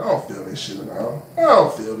happened. I'm like, I don't feel this shit at all. I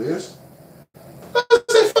don't feel this.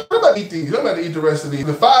 I'm about to eat these. I'm about to eat the rest of these.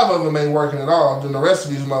 The 5 of them ain't working at all. Then the rest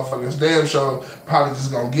of these motherfuckers, damn sure, probably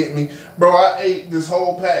just gonna get me. Bro, I ate this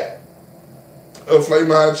whole pack of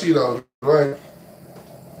flaming hot Cheetos, right?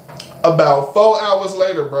 About 4 hours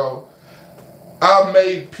later, bro, I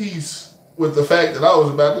made peace with the fact that I was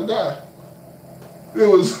about to die.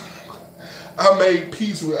 I made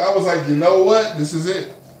peace with it. I was like, you know what? This is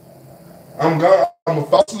it. I'm gone. I'm gonna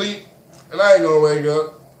fall asleep, and I ain't gonna wake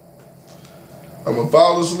up. I'm gonna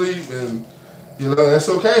fall asleep, and that's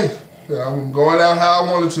okay. I'm going out how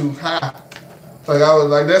I wanted to, high. Like I was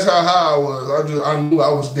like, that's how high I was. I knew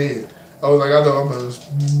I was dead. I was like, I know I'm a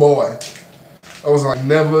boy. I was like,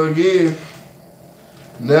 never again,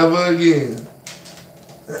 never again.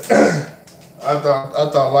 I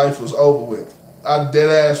thought life was over with. I dead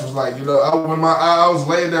ass was like, when I was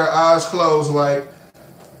laying there, eyes closed, like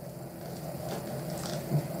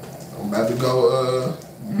I'm about to go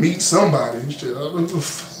meet somebody. Shit, I'm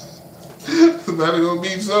about to go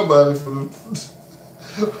meet somebody for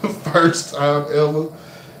the first time ever.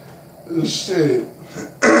 Shit,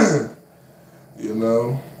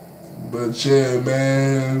 But yeah,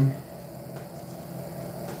 man,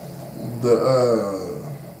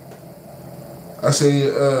 I say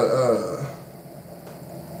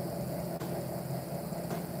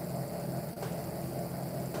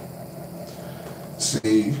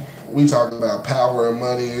see, we talking about power and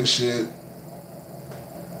money and shit.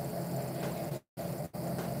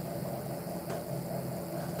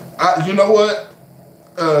 You know what?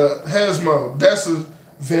 Hesmo, that's a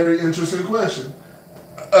very interesting question.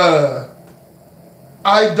 I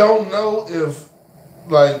don't know if,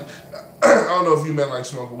 like, I don't know if you meant like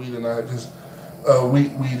smoking weed or not, because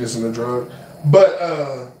weed isn't a drug. But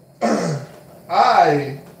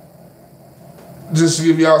just to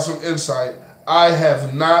give y'all some insight, I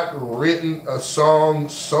have not written a song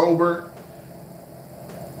sober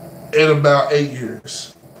in about 8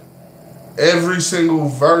 years. Every single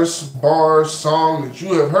verse, bar, song that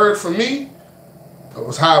you have heard from me, I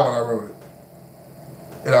was high when I wrote it.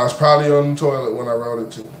 And I was probably on the toilet when I wrote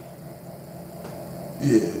it too.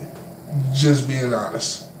 Yeah, just being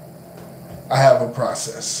honest. I have a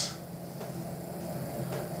process.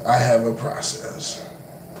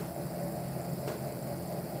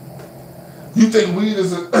 You think weed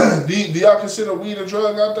is a? Do y'all consider weed a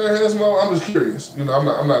drug out there, Hesmo? I'm just curious. I'm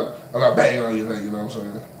not banging on anything. You know what I'm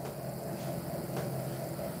saying?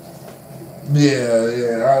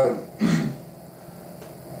 Yeah.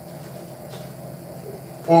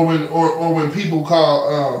 Or when people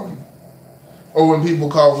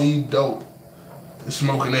call weed dope,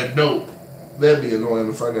 smoking that dope, that'd be annoying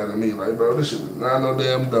the fuck out of me. Like, bro, this shit is not no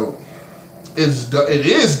damn dope. It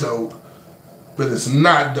is dope, but it's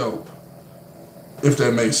not dope. If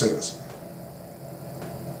that makes sense.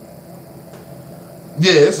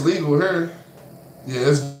 Yeah, it's legal here. Yeah,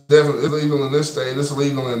 it's definitely legal in this state. It's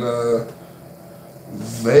legal in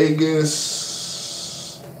Vegas.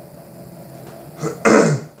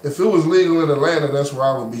 If it was legal in Atlanta, that's where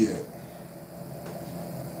I would be at.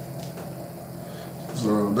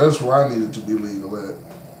 So that's where I needed to be legal at.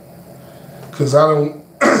 Cause I don't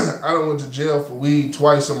went to jail for weed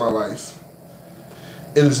twice in my life.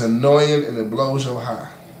 It is annoying and it blows your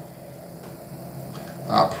high.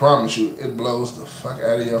 I promise you, it blows the fuck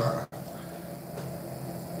out of your high.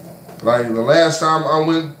 Like the last time I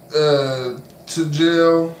went to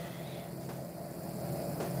jail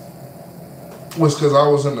was because I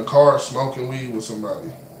was in the car smoking weed with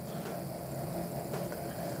somebody.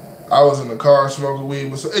 I was in the car smoking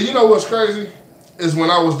weed with somebody. And you know what's crazy? Is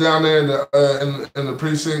when I was down there in the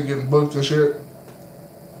precinct getting booked and shit.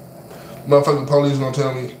 Motherfucking police gonna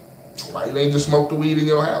tell me, why you ain't just smoke the weed in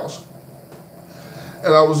your house?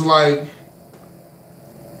 And I was like,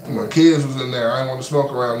 my kids was in there. I didn't want to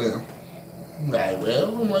smoke around them. Like,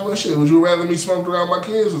 well, shit, would you rather me smoke around my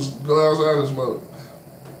kids or go outside and smoke?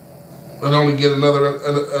 And only get another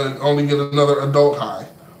adult high.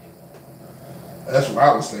 That's what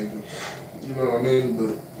I was thinking. You know what I mean?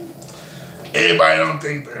 But everybody don't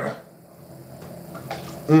think that.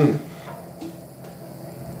 Them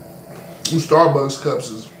Starbucks cups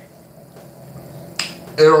is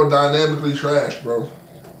aerodynamically trash, bro.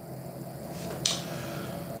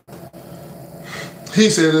 He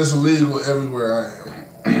said it's illegal everywhere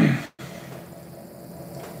I am.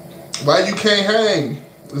 Why you can't hang?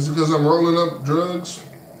 Is it because I'm rolling up drugs?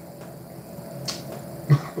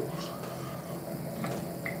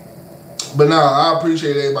 But nah, I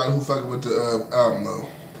appreciate everybody who fucking with the album though.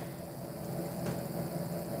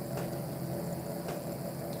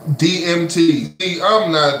 DMT. See, I'm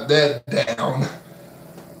not that down.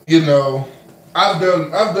 You know, I've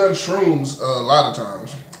done shrooms a lot of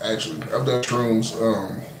times. Actually, I've done shrooms.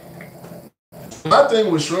 My thing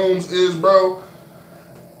with shrooms is, bro,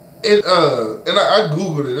 and I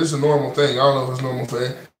googled it. It's a normal thing. I don't know if it's normal for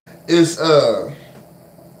it. It's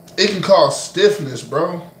it can cause stiffness,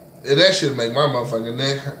 bro. And that shit make my motherfucking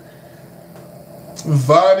neck hurt.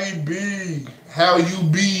 Vadi B, how you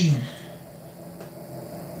be?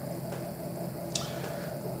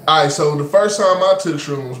 Alright, so the first time I took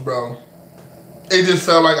shrooms, bro, it just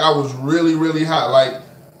felt like I was really, really hot.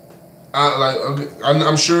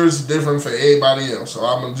 I'm sure it's different for everybody else, so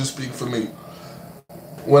I'm gonna just speak for me.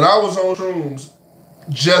 When I was on shrooms,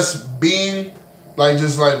 just being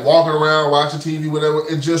just walking around, watching TV, whatever,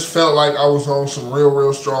 it just felt like I was on some real,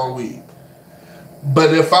 real strong weed.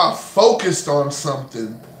 But if I focused on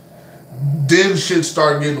something, then shit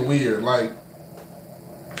started getting weird. Like,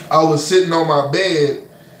 I was sitting on my bed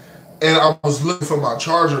and I was looking for my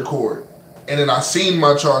charger cord. And then I seen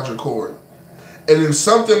my charger cord. And then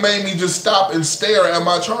something made me just stop and stare at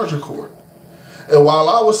my charger cord. And while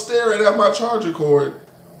I was staring at my charger cord,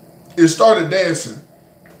 it started dancing.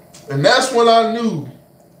 And that's when I knew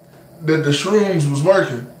that the shrooms was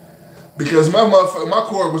working. Because my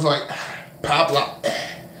cord was like, pop lock.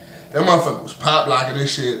 That motherfucker was pop locking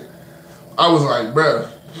this shit. I was like, bruh.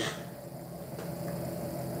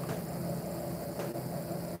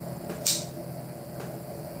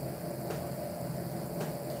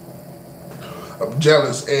 I'm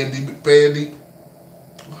jealous, Andy McBandy.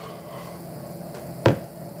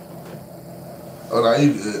 Oh, no,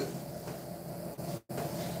 you good.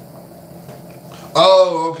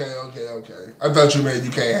 Oh, okay. I thought you meant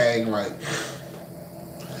you can't hang right.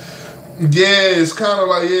 Yeah, it's kind of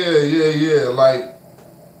like, yeah. Like,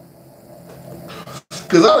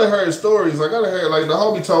 because I done heard stories. Like, I done heard, the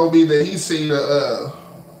homie told me that he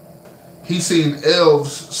seen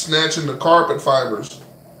elves snatching the carpet fibers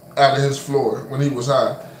out of his floor when he was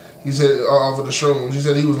high. He said, over the shrooms. He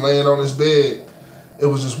said he was laying on his bed. It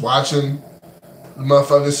was just watching the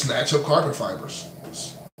motherfuckers snatch up carpet fibers.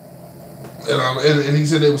 And he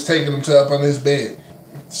said they was taking them to up on his bed.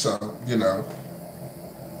 So, you know.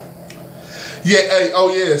 Yeah, hey,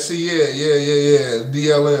 oh yeah, see, yeah.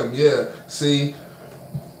 DLM, yeah. See,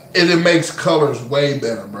 and it makes colors way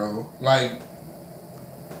better, bro. Like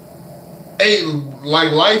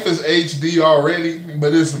life is HD already,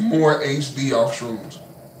 but it's more HD off shrooms.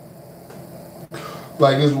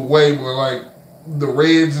 Like, it's way more, the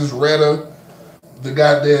reds is redder,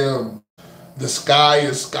 the sky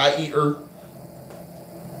is sky eater.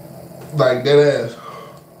 Like, that ass.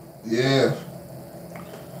 Yeah.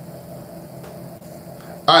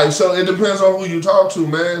 Alright, so it depends on who you talk to,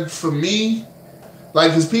 man. For me,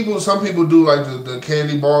 cause some people do the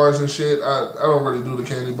candy bars and shit. I don't really do the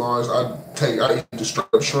candy bars. I eat the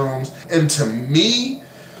straight up shrooms. And to me,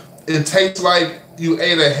 it tastes like you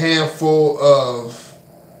ate a handful of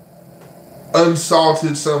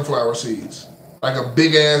unsalted sunflower seeds. Like a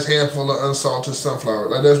big ass handful of unsalted sunflower.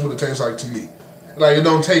 Like, that's what it tastes like to me. Like, it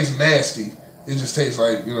don't taste nasty. It just tastes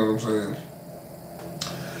like, you know what I'm saying?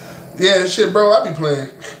 Yeah, shit, bro, I be playing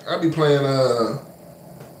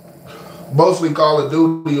mostly Call of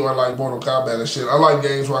Duty or Mortal Kombat and shit. I like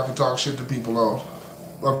games where I can talk shit to people on.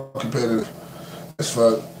 I'm competitive. That's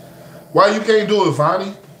fuck. Why you can't do it,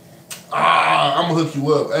 Vonnie? I'm gonna hook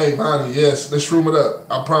you up. Hey, Vonnie, yes, let's room it up.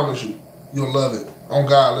 I promise you. You'll love it. On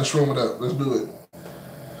God, let's room it up. Let's do it.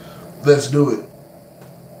 Let's do it.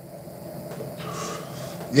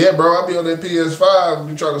 Yeah, bro, I be on that PS5.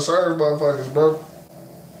 Be trying to serve motherfuckers, bro.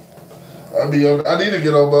 I need to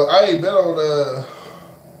get on, but I ain't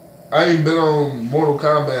been on Mortal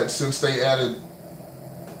Kombat since they added.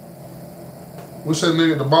 What's that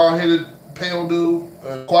nigga? The bald-headed pale dude,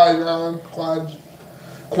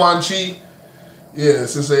 Quan Chi. Yeah,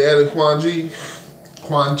 since they added Quan Chi.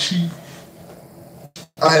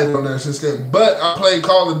 I had it on there since then. But I played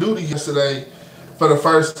Call of Duty yesterday for the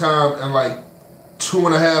first time in like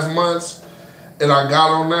 2.5 months, and I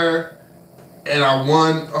got on there and I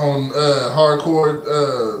won on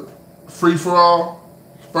hardcore free for all,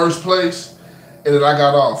 first place, and then I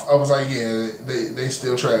got off. I was like, yeah, they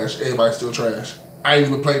still trash. Everybody still trash. I ain't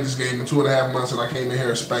even played this game in 2.5 months, and I came in here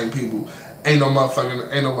and spanked people. Ain't no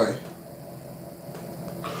way.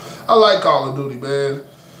 I like Call of Duty, man.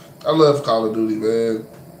 I love Call of Duty, man.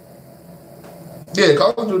 Yeah,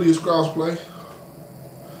 Call of Duty is crossplay.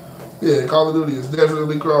 Yeah, Call of Duty is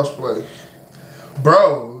definitely crossplay.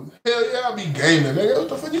 Bro, hell yeah, I be gaming, nigga. What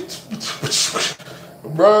the fuck you...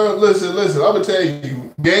 Bro, listen, I'm gonna tell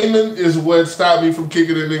you, gaming is what stopped me from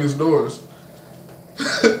kicking in niggas' doors.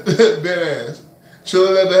 Dead ass.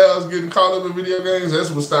 Chilling at the house, getting caught up in video games,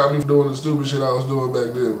 that's what stopped me from doing the stupid shit I was doing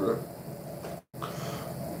back then, bro.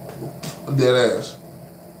 Dead ass.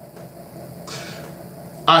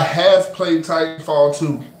 I have played Titanfall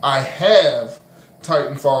 2.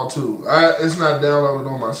 It's not downloaded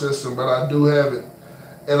on my system, but I do have it.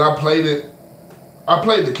 And I played it. I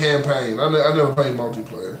played the campaign. I never played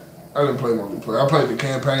multiplayer. I didn't play multiplayer. I played the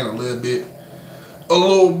campaign a little bit.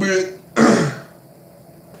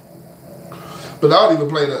 But I don't even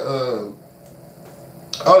play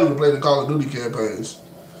the Call of Duty campaigns.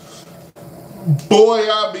 Boy,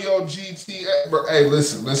 I be on GTA. Bro, hey,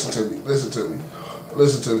 listen to me.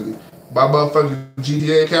 My motherfucking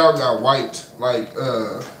GTA account got wiped like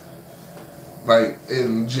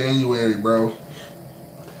in January, bro.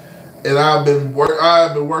 And I've been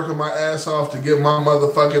working my ass off to get my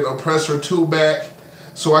motherfucking Oppressor 2 back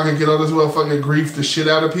so I can get on this motherfucking grief the shit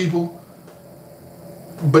out of people.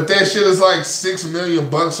 But that shit is like $6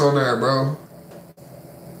 million on there, bro.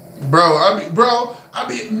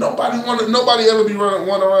 Nobody ever be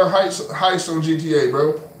want to run heist on GTA,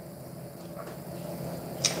 bro.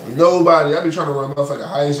 Nobody. I be trying to run motherfucking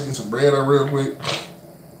heist and get some bread on real quick.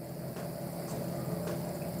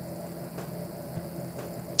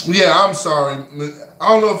 Yeah, I'm sorry. I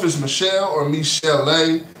don't know if it's Michelle or Michelle.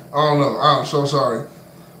 I don't know. I'm so sorry.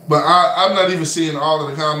 But I'm not even seeing all of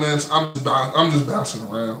the comments. I'm just bouncing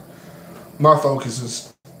around. My focus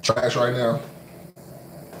is trash right now.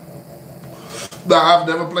 No, I've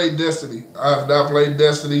never played Destiny. I have not played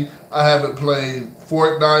Destiny. I haven't played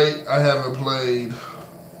Fortnite. I haven't played...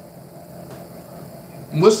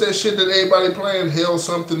 What's that shit that everybody playing? Hell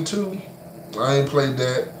something 2? I ain't played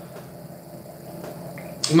that.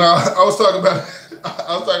 No, I was talking about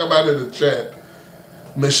it in the chat.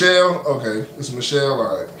 Michelle? Okay, it's Michelle.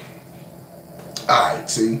 All right,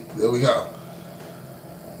 see? There we go.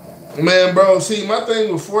 Man, bro, see, my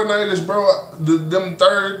thing with Fortnite is, bro, them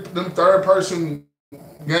third person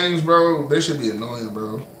games, bro, they should be annoying,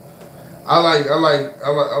 bro. I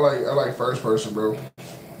like first person, bro.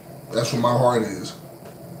 That's where my heart is.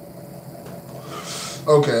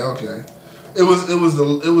 Okay. It was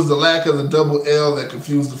the lack of the double L that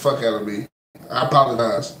confused the fuck out of me. I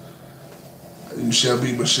apologize. You shall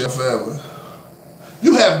be Michelle forever.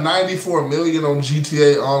 You have 94 million on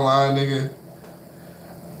GTA Online, nigga.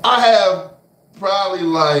 I have probably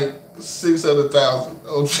like 600,000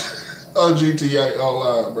 on GTA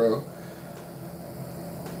Online, bro.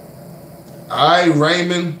 Alright,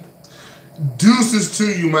 Raymond. Deuces to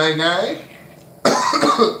you, my guy.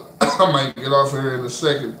 I might get off here in a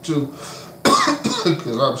second, too.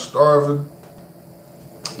 Because I'm starving.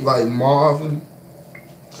 Like Marvin.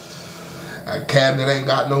 A cabinet ain't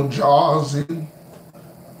got no jaws in.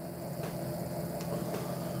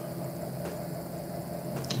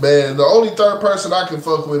 Man, the only third person I can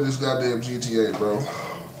fuck with is goddamn GTA, bro.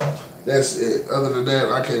 That's it. Other than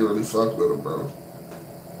that, I can't really fuck with them, bro.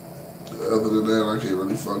 Other than that, I can't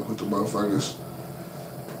really fuck with the motherfuckers.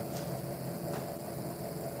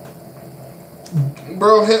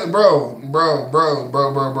 Bro.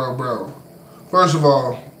 First of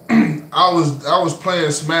all, I was playing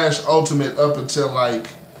Smash Ultimate up until like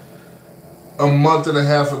a month and a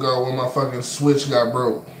half ago when my fucking Switch got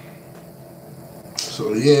broke.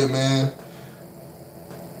 So yeah, man.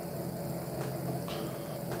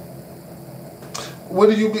 What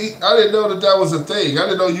do you mean? I didn't know that was a thing. I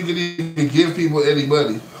didn't know you could even give people any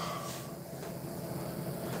money.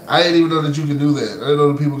 I didn't even know that you could do that. I didn't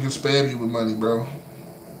know that people can spam you with money, bro.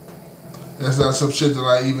 That's not some shit that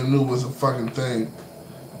I even knew was a fucking thing.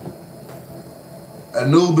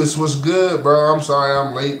 Anubis was good, bro. I'm sorry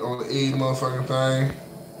I'm late on the E motherfucking thing.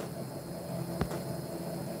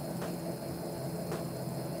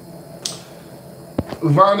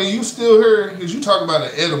 Vonnie, you still here? Because you talking about an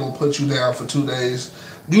edible put you down for 2 days.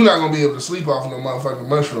 You're not going to be able to sleep off no motherfucking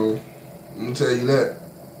mushroom. Let me tell you that.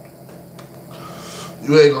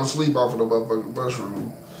 You ain't going to sleep off of no motherfucking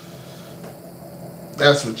mushroom.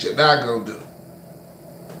 That's what you're not going to do.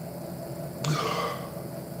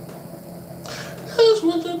 That's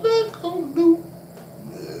what you're not going to do.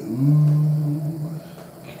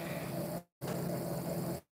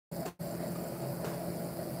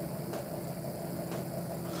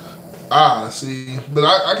 Ah, see, but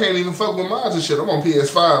I can't even fuck with mods and shit. I'm on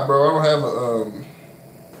PS5, bro. I don't have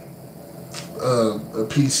a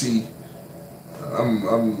PC. I'm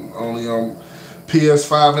only on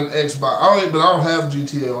PS5 and Xbox. But I don't have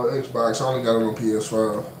GTA on Xbox. I only got it on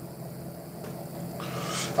PS5.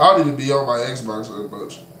 I don't even be on my Xbox that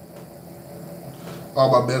much.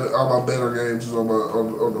 All my better games is on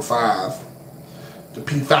the 5, the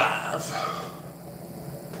P5,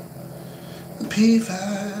 the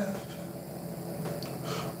P5.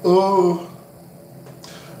 Oh,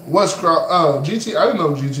 what's cross? Oh, GTA. I didn't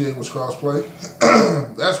know GTA was crossplay.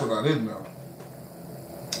 That's what I didn't know.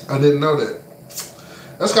 I didn't know that.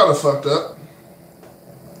 That's kind of fucked up.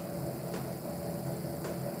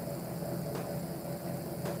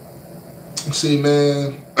 See,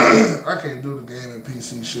 man, I can't do the game and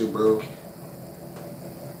PC shit, bro.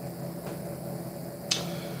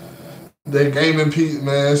 That gaming PC,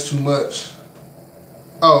 man, it's too much.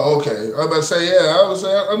 Oh, okay. I was about to say, yeah,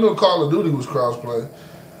 I knew Call of Duty was crossplay.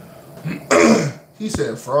 He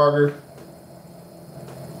said Frogger.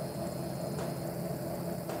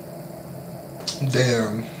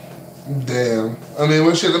 Damn. I mean,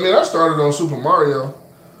 what shit? I mean, I started on Super Mario.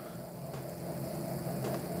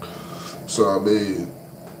 So, I mean,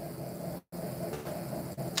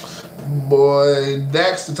 boy,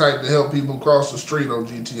 Dak's the type to help people cross the street on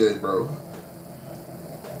GTA, bro.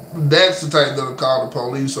 That's the type that'll call the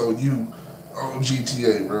police on you on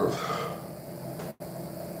GTA, bro.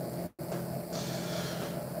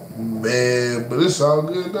 Man, but it's all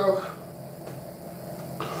good, though.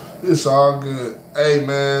 It's all good. Hey,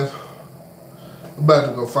 man. I'm about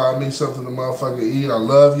to go find me something to motherfucking eat. I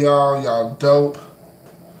love y'all. Y'all dope.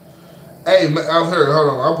 Hey, man, I've heard. Hold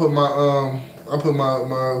on. I put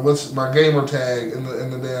my gamer tag in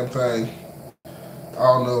the damn thing. I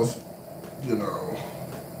don't know if, you know,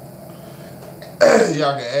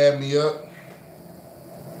 y'all can add me up.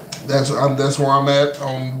 That's where I'm at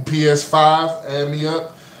on PS5. Add me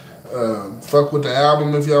up. Fuck with the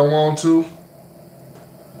album if y'all want to.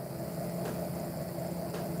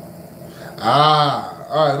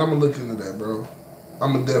 Alright, I'm gonna look into that, bro.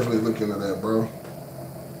 I'm gonna definitely look into that, bro.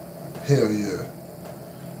 Hell yeah.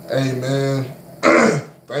 Hey, man.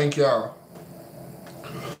 Thank y'all.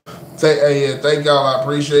 Thank y'all. I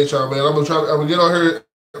appreciate y'all, man. I'm gonna get on here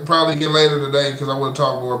probably get later today because I want to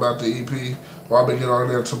talk more about the EP. Or I'm gonna get on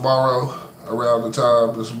there tomorrow around the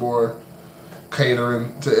time. There's more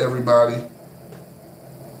catering to everybody.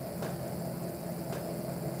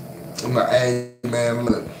 I'm like, hey, man,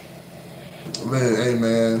 look. Hey,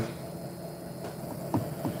 man.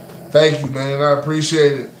 Thank you, man. I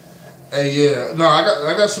appreciate it. Hey, yeah. No,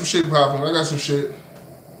 I got some shit popping. I got some shit.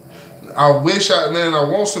 I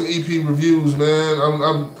want some EP reviews, man.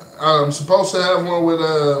 I'm supposed to have one with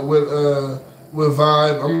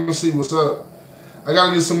Vibe. I'm gonna see what's up. I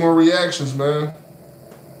gotta get some more reactions, man.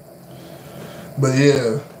 But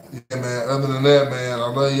yeah, man. Other than that, man, I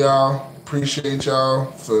love y'all. Appreciate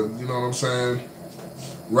y'all for, you know what I'm saying,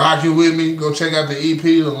 rocking with me. Go check out the EP.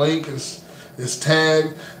 The link is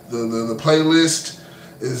tagged. The playlist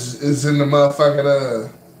is in the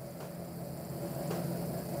motherfucking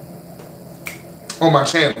on my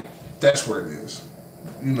channel. That's where it is.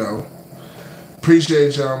 You know.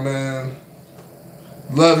 Appreciate y'all, man.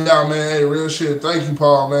 Love y'all, man. Hey, real shit. Thank you,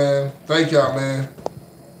 Paul, man. Thank y'all, man.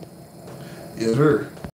 Yes, sir.